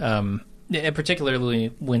movie. And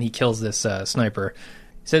particularly when he kills this sniper,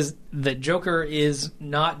 he says that Joker is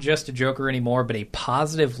not just a Joker anymore, but a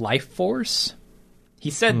positive life force. He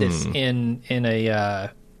said this in an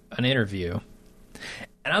interview,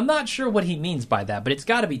 and I'm not sure what he means by that, but it's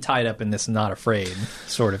got to be tied up in this not afraid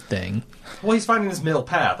sort of thing. Well, he's finding his middle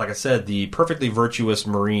path. Like I said, the perfectly virtuous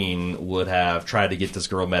Marine would have tried to get this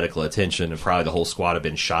girl medical attention, and probably the whole squad have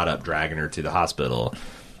been shot up, dragging her to the hospital.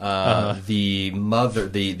 The mother,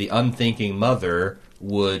 the unthinking mother,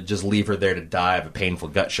 would just leave her there to die of a painful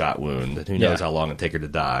gut shot wound. And who knows how long it'd take her to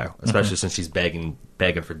die, especially since she's begging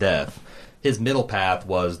for death. His middle path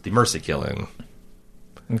was the mercy killing.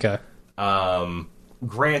 Okay.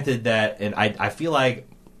 Granted that, and I feel like,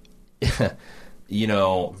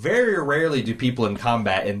 very rarely do people in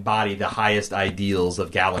combat embody the highest ideals of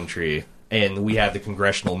gallantry. And we have the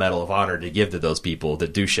Congressional Medal of Honor to give to those people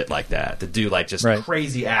that do shit like that, to do like just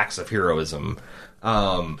crazy acts of heroism.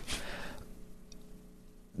 The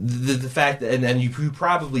fact that, and you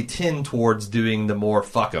probably tend towards doing the more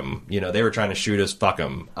fuck 'em. They were trying to shoot us, fuck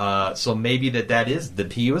 'em. So maybe that is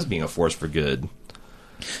that he was being a force for good.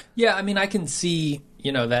 Yeah, I mean, I can see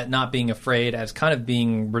that not being afraid as kind of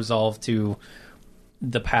being resolved to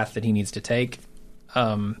the path that he needs to take.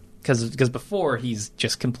 Because before, he's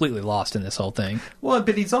just completely lost in this whole thing. Well,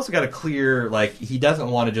 but he's also got a clear, he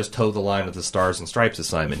doesn't want to just toe the line with the Stars and Stripes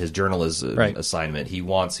assignment, his journalism assignment. He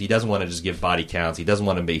doesn't want to just give body counts.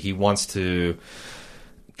 He wants to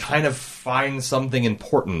kind of find something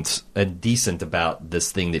important and decent about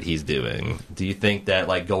this thing that he's doing. Do you think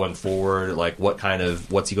that, going forward,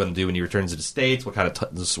 what's he going to do when he returns to the States? What kind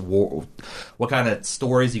of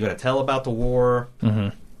stories is he going to tell about the war?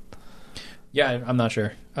 Mm-hmm. Yeah, I'm not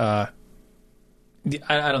sure. I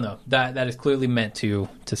don't know. That is clearly meant to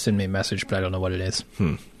send me a message, but I don't know what it is.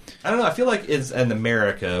 I don't know. I feel like in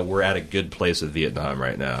America, we're at a good place with Vietnam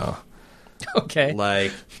right now. Okay.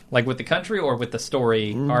 Like with the country or with the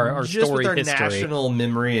story, our just story with our history? National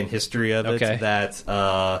memory and history of it. Okay.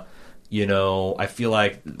 That You know, I feel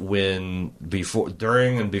like during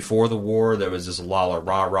and before the war, there was just a lot of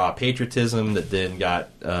rah-rah patriotism that then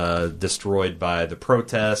got destroyed by the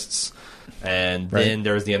protests. And then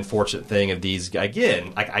there was the unfortunate thing of these,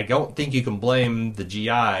 again, I don't think you can blame the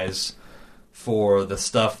GIs for the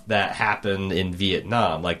stuff that happened in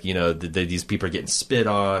Vietnam. Like, you know, these people are getting spit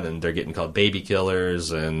on and they're getting called baby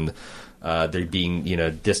killers and they're being, you know,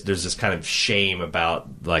 there's this kind of shame about,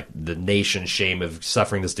 like, the nation's shame of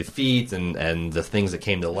suffering this defeat and the things that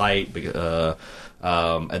came to light.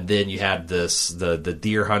 And then you had the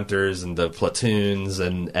deer hunters and the platoons,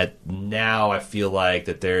 and now I feel like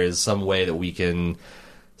that there is some way that we can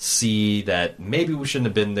see that maybe we shouldn't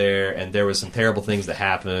have been there, and there was some terrible things that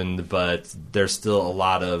happened, but there's still a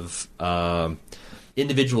lot of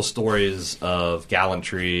individual stories of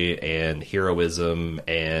gallantry and heroism,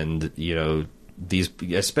 and, you know, these,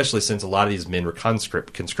 especially since a lot of these men were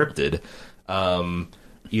conscripted.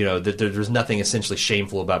 You know, that there's nothing essentially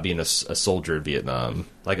shameful about being a soldier in Vietnam.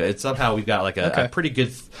 Like, it's somehow we've got like a pretty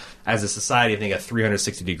good, as a society, I think, a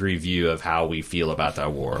 360-degree view of how we feel about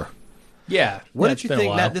that war. Yeah. What did you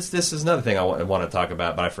think? That this is another thing I want to talk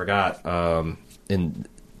about, but I forgot. Did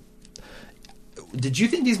you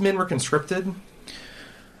think these men were conscripted?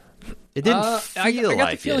 It didn't feel like I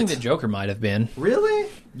got the feeling that Joker might have been. Really?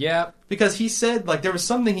 Yeah. Because he said, like, there was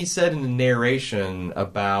something he said in the narration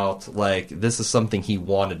about, like, this is something he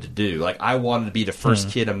wanted to do. Like, I wanted to be the first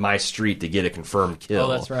kid on my street to get a confirmed kill. Oh,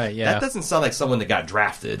 that's right, yeah. That doesn't sound like someone that got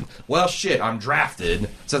drafted. Well, shit, I'm drafted.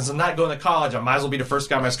 Since I'm not going to college, I might as well be the first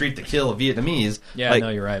guy on my street to kill a Vietnamese. Yeah, like, no,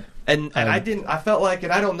 you're right. And I felt like,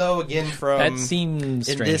 and I don't know, again, from... That seems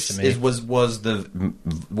strange to me. Was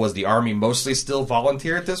the Army mostly still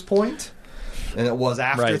volunteer at this point? And it was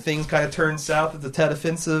after things kind of turned south at the Tet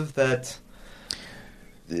Offensive that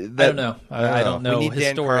I don't know. I don't know. We need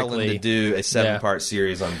Dan historically Carlin to do a 7-part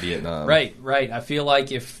series on Vietnam. Right. I feel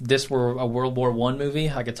like if this were a World War I movie,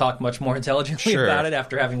 I could talk much more intelligently about it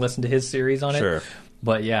after having listened to his series on it. Sure.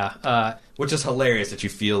 But yeah. Which is hilarious that you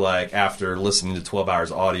feel like after listening to 12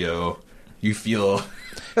 Hours audio, you feel...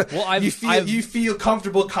 Well, you feel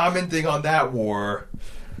comfortable commenting on that war...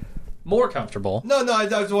 More comfortable. No.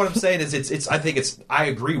 What I'm saying is, I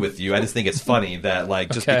agree with you. I just think it's funny that, like,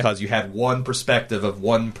 just because you had one perspective of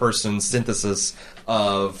one person's synthesis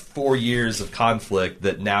of 4 years of conflict,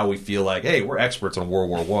 that now we feel like, hey, we're experts on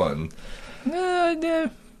World War I.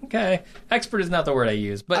 Okay, expert is not the word I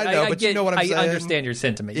use, but I know, but get, you know what I'm saying. I understand your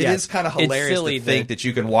sentiment. It is kind of hilarious to think that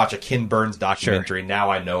you can watch a Ken Burns documentary. Now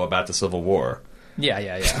I know about the Civil War.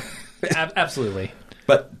 Yeah. Absolutely.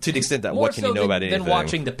 But to the extent that, More what can you know about anything? than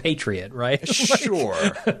watching The Patriot, right? Sure.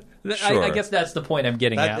 I guess that's the point I'm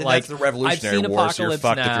getting at. Like, that's the Revolutionary War, so you're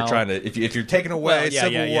fucked if you're trying to... If you're taking away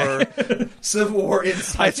Civil War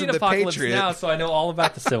insights I've seen from The Apocalypse Patriot... Now, so I know all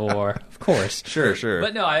about the Civil War. Of course. Sure.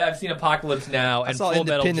 But no, I've seen Apocalypse Now and I saw Full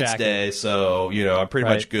Metal Independence Jacket. Day, so, you know, I'm pretty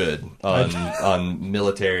much good on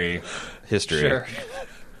military history. Sure.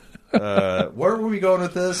 Where were we going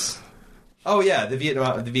with this? Oh, yeah, the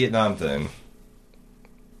Vietnam thing.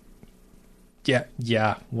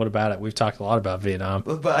 Yeah. What about it? We've talked a lot about Vietnam.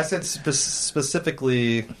 But I said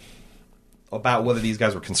specifically about whether these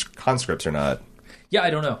guys were conscripts or not. Yeah,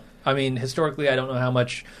 I don't know. I mean, historically, I don't know how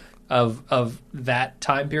much of that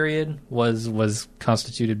time period was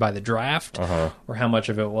constituted by the draft, or how much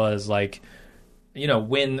of it was, like, you know,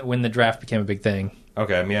 when the draft became a big thing.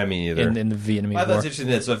 Okay, me neither. In the Vietnamese War. War. That's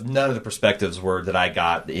interesting. So if none of the perspectives were that I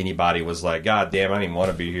got, anybody was like, God damn, I didn't even want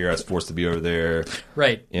to be here. I was forced to be over there.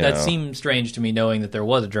 Right. That seemed strange to me, knowing that there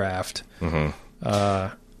was a draft. Mm-hmm.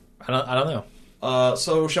 I don't know.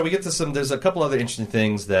 So shall we get to some... There's a couple other interesting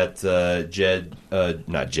things that Judd,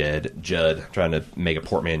 trying to make a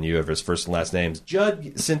portmanteau of his first and last names.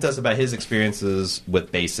 Judd sent us about his experiences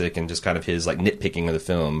with BASIC and just kind of his, like, nitpicking of the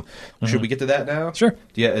film. Mm-hmm. Should we get to that now? Sure.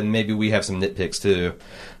 Yeah, and maybe we have some nitpicks too.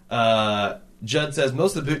 Judd says,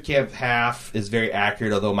 most of the boot camp half is very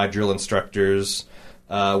accurate, although my drill instructors...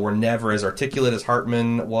 were never as articulate as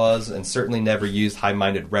Hartman was, and certainly never used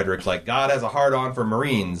high-minded rhetoric like God has a hard-on for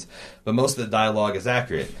Marines, but most of the dialogue is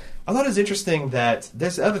accurate. I thought it was interesting that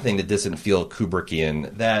there's the other thing that doesn't feel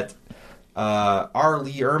Kubrickian, that R.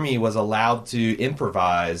 Lee Ermey was allowed to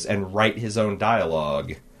improvise and write his own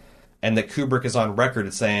dialogue, and that Kubrick is on record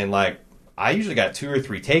as saying, like, I usually got 2 or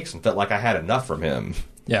 3 takes and felt like I had enough from him.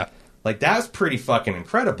 Yeah. Like, that's pretty fucking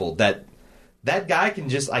incredible, that guy can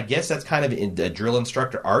just... I guess that's kind of a drill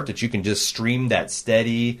instructor art, that you can just stream that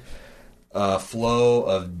steady flow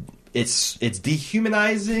of... It's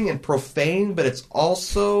dehumanizing and profane, but it's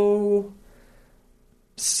also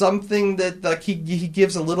something that, like, he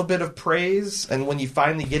gives a little bit of praise, and when you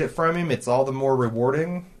finally get it from him, it's all the more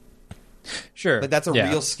rewarding. Sure. Like that's a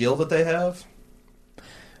real skill that they have.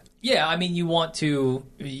 Yeah, I mean, you want to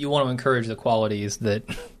encourage the qualities that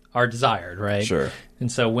are desired, right? Sure.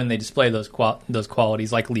 And so when they display those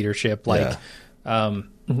qualities, like leadership, like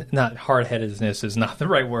not hard-headedness is not the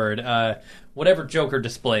right word. Whatever Joker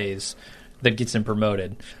displays that gets him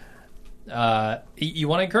promoted, you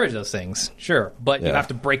want to encourage those things, sure, but you have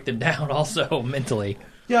to break them down also mentally.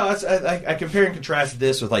 Yeah, I compare and contrast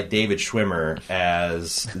this with like David Schwimmer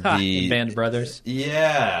as the Band of Brothers.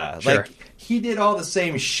 Yeah, Sure. like he did all the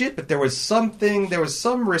same shit, but there was some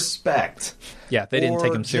respect. Yeah, they didn't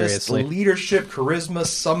take him just seriously. Leadership, charisma,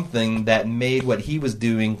 something that made what he was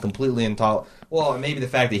doing completely intolerable. Well, maybe the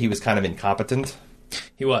fact that he was kind of incompetent.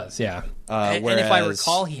 He was, yeah. And if I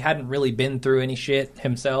recall, he hadn't really been through any shit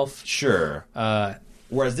himself. Sure.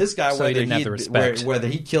 Whereas this guy, so he didn't have the respect. whether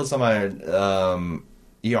he killed somebody,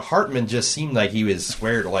 Hartman just seemed like he was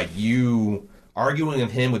squared. Like you arguing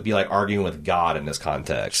with him would be like arguing with God in this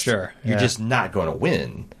context. Sure. You're just not going to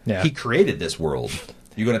win. Yeah. He created this world.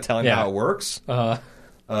 You're going to tell him how it works?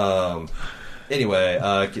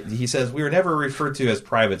 Anyway, he says, we were never referred to as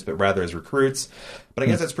privates, but rather as recruits. But I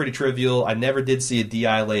guess that's pretty trivial. I never did see a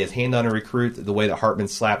DI lay his hand on a recruit the way that Hartman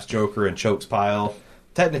slaps Joker and chokes Pyle.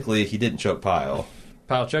 Technically, he didn't choke Pyle.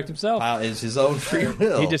 Pyle choked himself. Pyle is his own free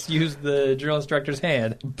will. He just used the drill instructor's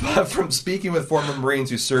hand. But from speaking with former Marines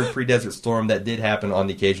who served pre-Desert Storm, that did happen on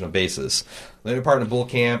the occasional basis. The only part in Bull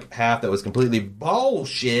Camp half that was completely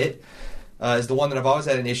bullshit is the one that I've always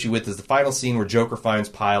had an issue with, is the final scene where Joker finds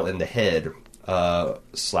Pyle in the head /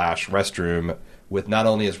 restroom with not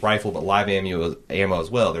only his rifle but live ammo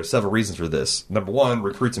as well. There's several reasons for this. Number one,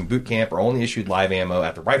 recruits in boot camp are only issued live ammo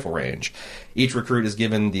at the rifle range. Each recruit is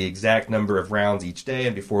given the exact number of rounds each day,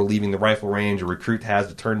 and before leaving the rifle range, a recruit has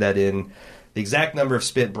to turn that in the exact number of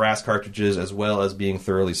spent brass cartridges as well as being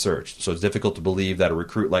thoroughly searched. So it's difficult to believe that a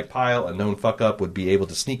recruit like Pyle, a known fuck-up, would be able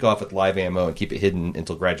to sneak off with live ammo and keep it hidden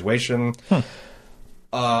until graduation.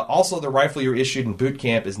 Also, the rifle you're issued in boot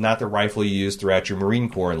camp is not the rifle you use throughout your Marine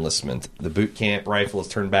Corps enlistment. The boot camp rifle is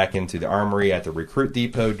turned back into the armory at the recruit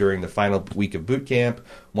depot during the final week of boot camp,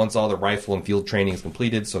 once all the rifle and field training is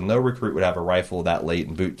completed, so no recruit would have a rifle that late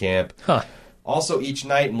in boot camp. Also, each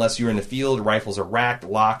night, unless you're in the field, rifles are racked,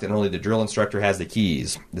 locked, and only the drill instructor has the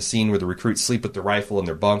keys. The scene where the recruits sleep with the rifle in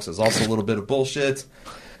their bunks is also a little bit of bullshit.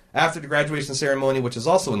 After the graduation ceremony, which is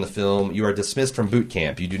also in the film, you are dismissed from boot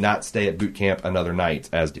camp. You do not stay at boot camp another night,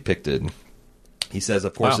 as depicted. He says,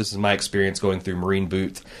 of course, This is my experience going through Marine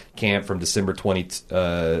boot camp from December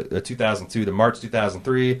 2002 to March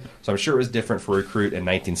 2003, so I'm sure it was different for a recruit in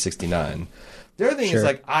 1969. The other thing is,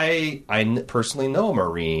 like, I personally know a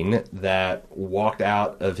Marine that walked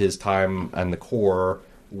out of his time in the Corps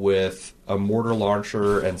with a mortar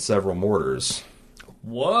launcher and several morters.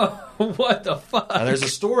 Whoa, what the fuck? And there's a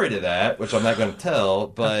story to that, which I'm not going to tell,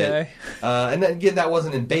 but and then, again, that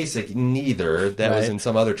wasn't in basic neither. That was in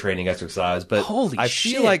some other training exercise. But Holy I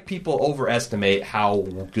shit. feel like people overestimate how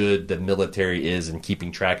good the military is in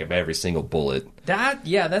keeping track of every single bullet.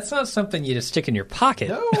 That's not something you just stick in your pocket.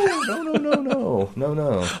 No.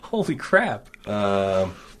 Holy crap.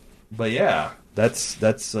 But yeah,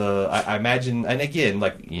 that's I imagine, and again,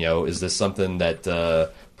 like, is this something that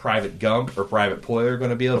Private Gump or Private Poyer are going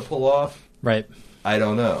to be able to pull off? Right. I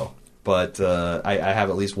don't know, but I have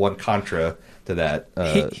at least one contra to that.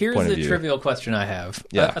 Here's point of the view. trivial question I have.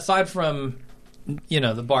 Yeah. Aside from,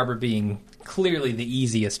 the barber being clearly the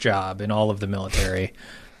easiest job in all of the military,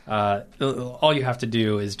 all you have to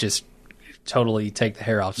do is just totally take the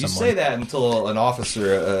hair off You someone. say that until an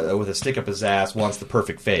officer with a stick up his ass wants the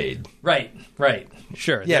perfect fade. Right.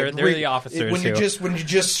 Sure. They're the officers. When you're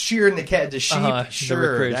just shearing the cat to sheep, the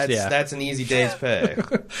sure, recruits, that's an easy day's pay.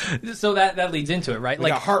 So that leads into it, right? We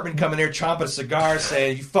got Hartman coming here chomping a cigar,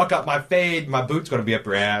 saying, "You fuck up my fade, my boot's going to be up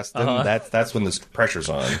your ass." Then that's when the pressure's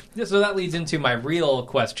on. So that leads into my real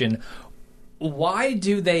question: why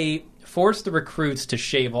do they force the recruits to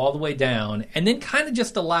shave all the way down, and then kind of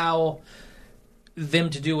just allow them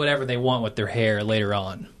to do whatever they want with their hair later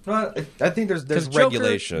on? Well, I think there's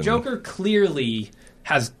regulation. Joker clearly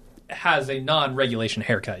has a non-regulation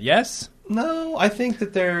haircut. Yes. No, I think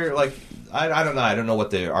that they're like I don't know. I don't know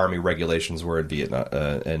what the army regulations were in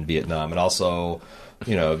Vietnam, and also,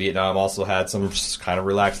 Vietnam also had some kind of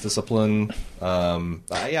relaxed discipline. I don't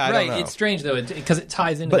know. It's strange though because it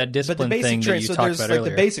ties into that discipline thing that you talked about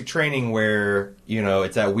earlier. The basic training where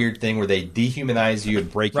it's that weird thing where they dehumanize you and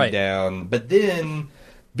break you down, but then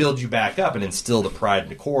build you back up and instill the pride in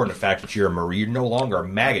the Corps and the fact that you're a Marine. You're no longer a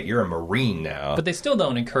maggot. You're a Marine now. But they still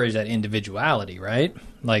don't encourage that individuality, right?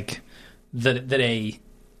 Like that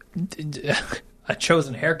a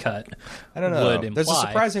chosen haircut I don't know. would imply. There's a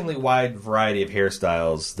surprisingly wide variety of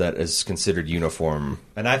hairstyles that is considered uniform,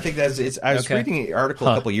 and I think that's. I was Okay. reading an article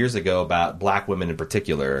a couple years ago about black women in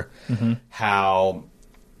particular, how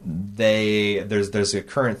there's a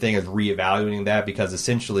current thing of reevaluating that because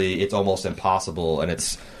essentially it's almost impossible and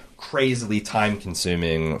it's crazily time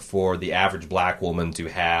consuming for the average black woman to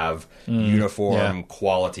have uniform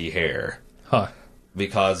quality hair. Huh.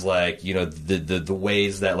 Because the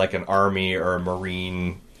ways that like an army or a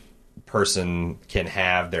marine person can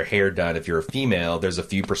have their hair done if you're a female, there's a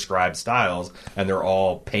few prescribed styles and they're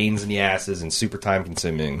all pains in the asses and super time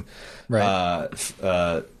consuming. Right.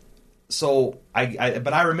 But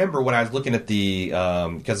I remember when I was looking at the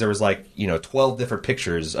because there was 12 different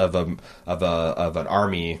pictures of an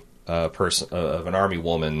army person of an army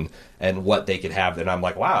woman and what they could have, and I'm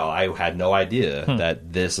like, wow, I had no idea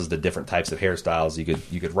that this is the different types of hairstyles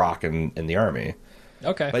you could rock in the army.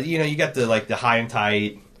 Okay. But you got the high and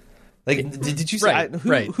tight. Like, did you say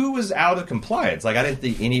who was out of compliance? Like, I didn't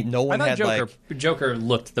think no one I thought had Joker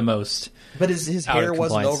looked the most. But his out of hair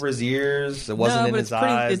wasn't compliance. over his ears. It wasn't in but his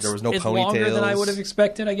eyes. There was no it's ponytails. longer than I would have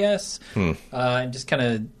expected, I guess. And just kind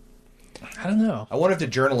of, I don't know. I wonder if the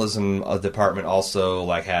journalism department also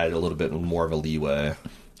had a little bit more of a leeway.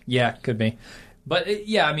 Yeah, could be. But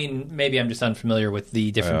I mean, maybe I'm just unfamiliar with the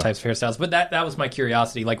different types of hairstyles. But that was my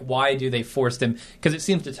curiosity. Like, why do they force them? Because it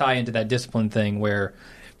seems to tie into that discipline thing where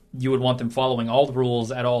you would want them following all the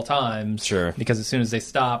rules at all times. Sure. Because as soon as they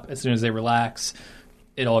stop, as soon as they relax,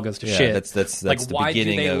 it all goes to shit. That's like, the why do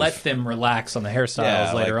beginning they of, let them relax on the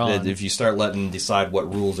hairstyles later on? If you start letting them decide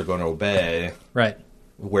what rules they're going to obey, Right.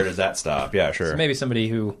 where does that stop? Yeah, sure. So maybe somebody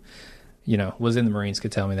who, was in the Marines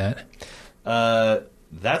could tell me that.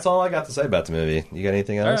 That's all I got to say about the movie. You got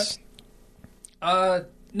anything else?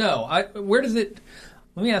 No. Where does it...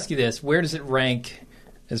 Let me ask you this. Where does it rank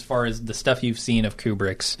as far as the stuff you've seen of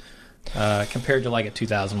Kubrick's compared to like a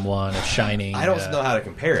 2001 or Shining? I don't know how to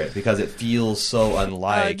compare it because it feels so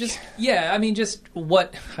unlike. just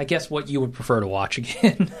what you would prefer to watch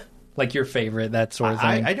again, like your favorite, that sort of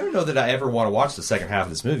thing. I don't know that I ever want to watch the second half of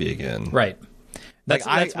this movie again. Right. That's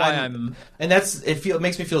why I'm, and it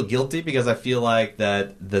makes me feel guilty because I feel like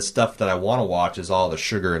that the stuff that I want to watch is all the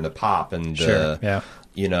sugar and the pop and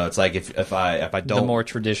it's like if I don't the more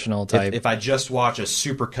traditional type. If I just watch a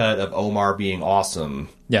supercut of Omar being awesome,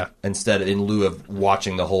 instead in lieu of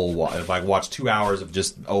watching the whole, if I watch 2 hours of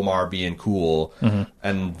just Omar being cool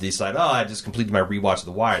and decide, I just completed my rewatch of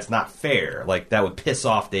The Wire, it's not fair. Like, that would piss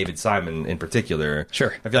off David Simon in particular.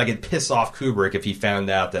 Sure. I feel like it'd piss off Kubrick if he found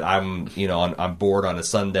out that I'm bored on a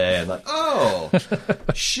Sunday and like,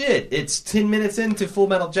 shit, it's 10 minutes into Full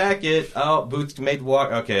Metal Jacket. Oh, Booth made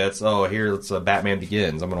walk. Okay, it's Batman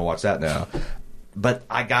Begins. I'm going to watch that now. But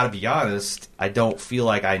I gotta be honest, I don't feel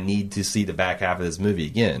like I need to see the back half of this movie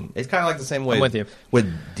again. It's kind of like the same way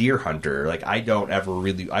with Deer Hunter. Like, I don't ever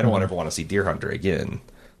want to see Deer Hunter again.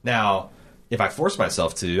 Now, if I force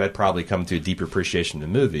myself to, I'd probably come to a deeper appreciation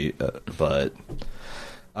of the movie. But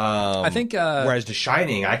I think, whereas The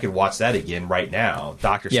Shining, I could watch that again right now.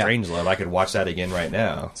 Doctor Strangelove, I could watch that again right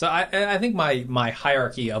now. So I think my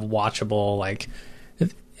hierarchy of watchable, like,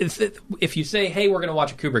 if you say, hey, we're going to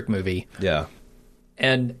watch a Kubrick movie,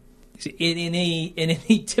 and in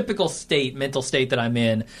any typical mental state that I'm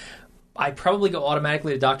in, I probably go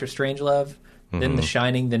automatically to Doctor Strangelove, then The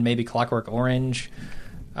Shining, then maybe Clockwork Orange.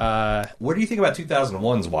 What do you think about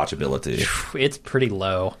 2001's watchability? It's pretty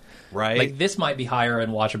low. Right? Like, this might be higher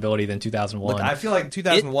in watchability than 2001. Look, I feel like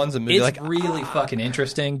 2001's a movie. It's really fucking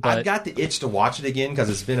interesting, but I've got the itch to watch it again because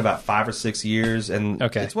it's been about 5 or 6 years, and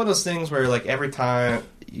it's one of those things where, like, every time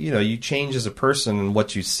you change as a person and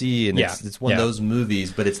what you see, and it's one of those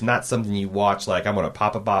movies, but it's not something you watch like I'm going to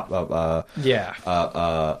pop a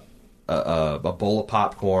bowl of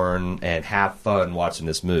popcorn and have fun watching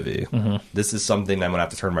this movie. This is something I'm going to have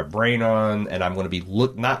to turn my brain on, and I'm going to be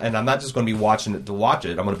and I'm not just going to be watching it to watch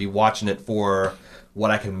it. I'm going to be watching it for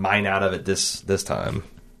what I can mine out of it this time.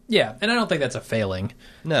 Yeah, and I don't think that's a failing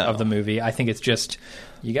of the movie. I think it's just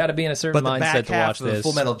you got to be in a certain mindset to watch this.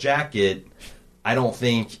 Full Metal Jacket, I don't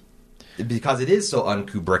think, because it is so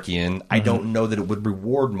un-Kubrickian, I don't know that it would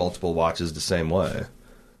reward multiple watches the same way.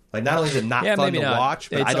 Like, not only is it not fun to watch,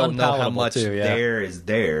 but I don't know how much there is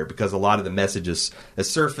there, because a lot of the messages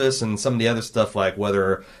surface, and some of the other stuff, like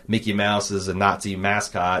whether Mickey Mouse is a Nazi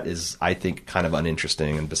mascot, is, I think, kind of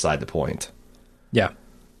uninteresting and beside the point. Yeah.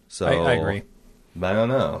 So I agree. I don't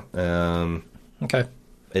know. Okay.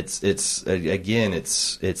 It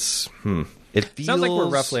feels, sounds like we're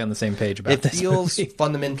roughly on the same page about this. It feels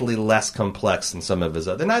fundamentally less complex than some of his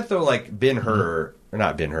other. Then I'd throw like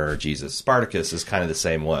Spartacus is kind of the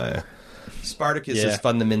same way. Spartacus Yeah. is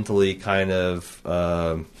fundamentally kind of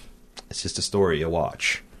it's just a story you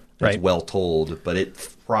watch. It's Right. well told, but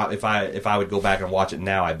if I would go back and watch it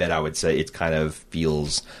now, I bet I would say it kind of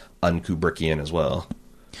feels un-Kubrickian as well.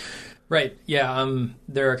 Right. Yeah.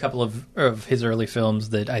 There are a couple of his early films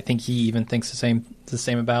that I think he even thinks the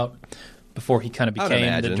same about before he kind of I would became the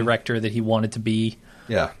imagine. director that he wanted to be.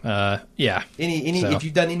 Yeah. Yeah. Any So- if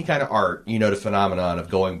you've done any kind of art, you know the phenomenon of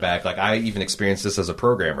going back. Like I even experienced this as a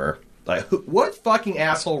programmer. Like, what fucking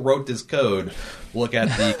asshole wrote this code? Look at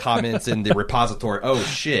the comments in the repository. Oh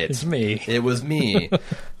shit, It's me. It was me.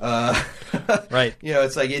 Right. You know,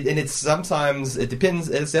 it's like, and it's sometimes it depends.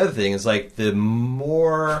 It's the other thing. It's like the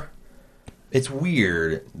more. It's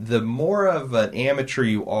weird. The more of an amateur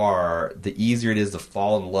you are, the easier it is to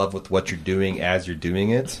fall in love with what you're doing as you're doing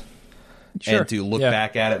it. Sure. And to look Yeah.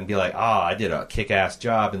 back at it and be like, I did a kick-ass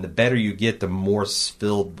job. And the better you get, the more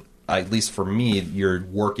filled, at least for me, your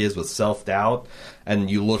work is with self-doubt.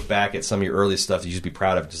 And you look back at some of your early stuff, you just be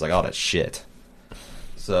proud of it, just like, oh, that's shit.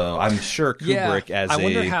 So I'm sure Kubrick, Yeah, as I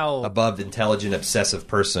wonder a how- above intelligent, obsessive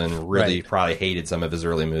person, really Right. probably hated some of his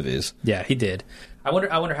early movies. Yeah, he did. I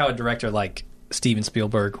wonder how a director like Steven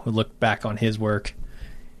Spielberg would look back on his work,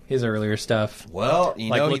 his earlier stuff. Well,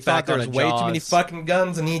 you Like, know, he look thought back on there was a way too many Jaws. fucking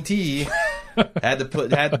guns in E.T. had to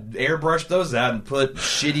airbrush those out and put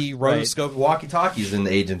shitty Right. rotoscope walkie-talkies in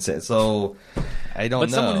the agents. So I don't But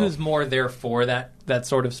know. someone who's more there for that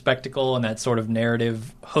sort of spectacle and that sort of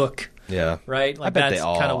narrative hook, yeah, right? Like I bet that's they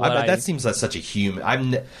all. kind of what I bet that seems like such a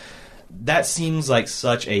human. That seems like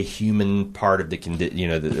such a human part of the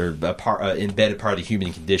or a embedded part of the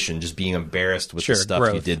human condition, just being embarrassed with sure, the stuff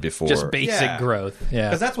growth. you did before. Just basic Yeah. growth. Yeah.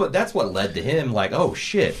 Because that's what led to him. Like, oh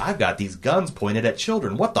shit, I've got these guns pointed at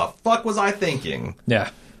children. What the fuck was I thinking? Yeah.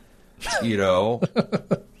 You know.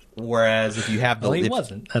 Whereas if you have the, Well, he if-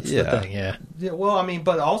 wasn't. That's yeah. the thing. Yeah. Yeah, well, I mean,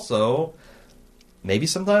 but also maybe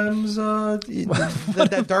sometimes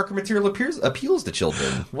that darker material appeals to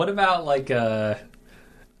children. What about like a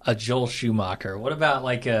Joel Schumacher? What about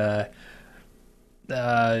like a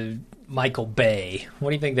Michael Bay? What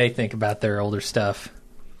do you think they think about their older stuff?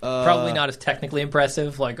 Probably not as technically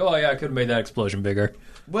impressive. Like, oh yeah, I could have made that explosion bigger.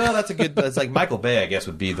 Well, that's a good. It's like Michael Bay, I guess,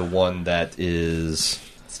 would be the one that is,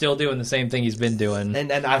 Still doing the same thing he's been doing.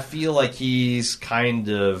 and I feel like he's kind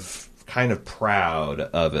of proud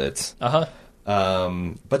of it. Uh huh.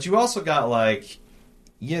 But you also got like,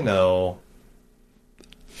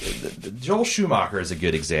 Joel Schumacher is a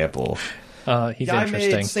good example. He's Guy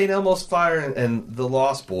interesting. made St. Elmo's Fire and The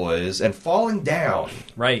Lost Boys and Falling Down.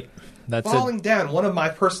 Right. That's Falling Down, one of my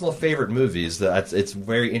personal favorite movies. That it's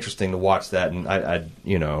very interesting to watch that, and I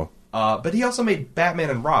but he also made Batman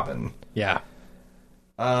and Robin. yeah.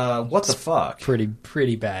 What the fuck?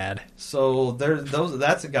 Pretty bad. So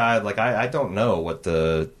that's a guy like I don't know what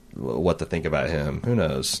to think about him. Who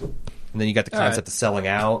knows? And then you got the All concept right. of selling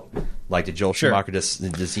out. Like, did Joel Sure. Schumacher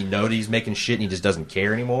does he know that he's making shit and he just doesn't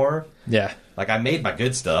care anymore? Yeah. Like, I made my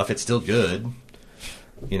good stuff. It's still good.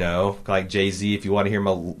 You know, like Jay-Z, if you want to hear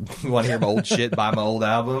my old shit, buy my old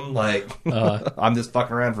album. Like, I'm just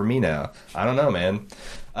fucking around for me now. I don't know, man.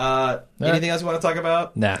 Anything else you want to talk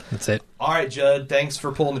about? Nah, that's it. All right, Judd. Thanks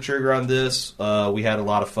for pulling the trigger on this. We had a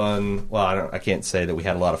lot of fun. Well, I can't say that we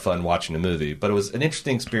had a lot of fun watching the movie, but it was an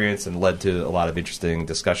interesting experience and led to a lot of interesting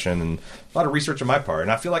discussion and a lot of research on my part.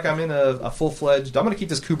 And I feel like I'm in a full-fledged. I'm going to keep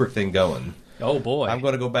this Kubrick thing going. Oh boy. I'm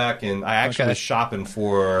going to go back and I actually Okay. was shopping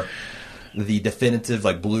for the definitive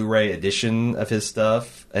like Blu-ray edition of his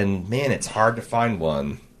stuff, and man, it's hard to find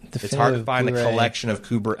one. It's hard to Definitive find a Blu-ray. collection of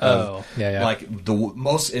Kubrick. Oh, yeah. Like the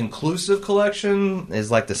most inclusive collection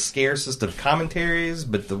is like the scarcest of commentaries,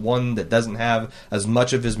 but the one that doesn't have as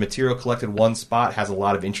much of his material collected in one spot has a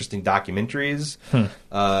lot of interesting documentaries.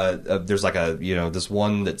 There's like this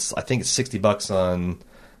one that's I think it's $60 on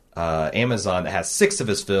Amazon that has 6 of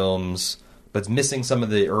his films, but it's missing some of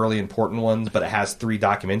the early important ones. But it has 3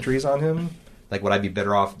 documentaries on him. Like, would I be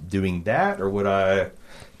better off doing that, or would I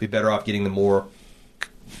be better off getting the more,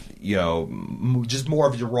 just more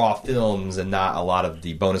of your raw films and not a lot of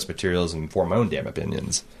the bonus materials and form my own damn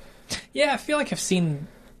opinions? Yeah, I feel like I've seen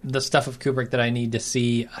the stuff of Kubrick that I need to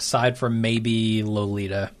see, aside from maybe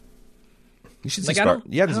Lolita. You should Like, see I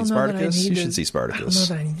don't- You haven't I seen don't know that I Spartacus? need You to- should see I Spartacus. don't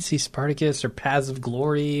know that I need to see Spartacus or Paths of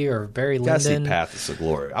Glory or Barry You gotta see Lyndon. Paths of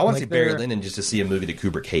Glory. I want to Like, see Barry they're- Lyndon just to see a movie that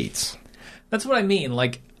Kubrick hates. That's what I mean.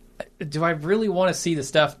 Like, do I really want to see the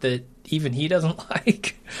stuff that even he doesn't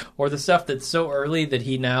like? Or the stuff that's so early that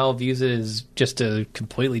he now views it as just a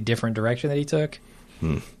completely different direction that he took?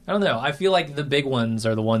 I don't know. I feel like the big ones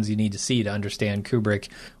are the ones you need to see to understand Kubrick,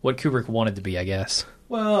 what Kubrick wanted to be, I guess.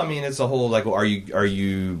 Well, I mean, it's a whole like, are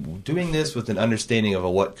you doing this with an understanding of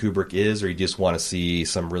what Kubrick is, or you just want to see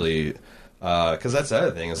some really? Because that's the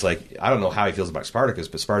other thing. It's like I don't know how he feels about Spartacus,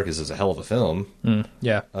 but Spartacus is a hell of a film.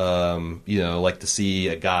 Yeah. Like to see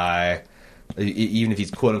a guy, even if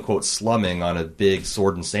he's quote unquote slumming on a big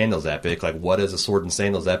sword and sandals epic, like what does a sword and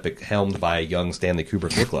sandals epic helmed by a young Stanley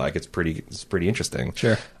Kubrick look like? It's pretty interesting.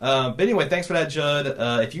 Sure. But anyway, thanks for that,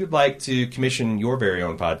 Judd. If you'd like to commission your very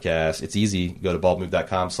own podcast, it's easy. Go to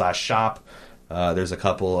baldmove.com/shop. There's a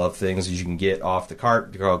couple of things you can get off the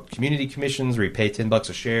cart. They're called community commissions, where you pay $10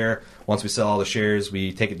 a share. Once we sell all the shares,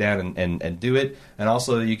 we take it down and do it. And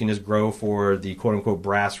also, you can just grow for the quote-unquote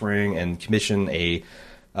brass ring and commission a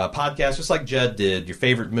podcast, just like Judd did. Your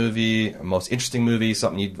favorite movie, most interesting movie,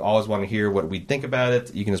 something you'd always want to hear what we think about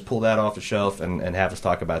it. You can just pull that off the shelf and have us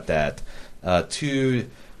talk about that.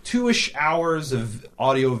 Two-ish hours of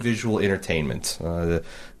audio-visual entertainment. A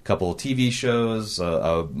couple of TV shows,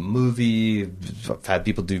 a movie. I've had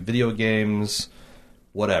people do video games,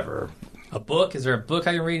 whatever. A book? Is there a book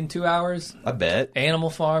I can read in 2 hours? I bet. Animal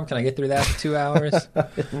Farm? Can I get through that in 2 hours?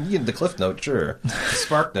 The Cliff Note, sure.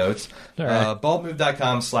 Spark Notes. All right.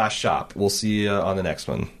 Baldmove.com/shop. We'll see you on the next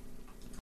one.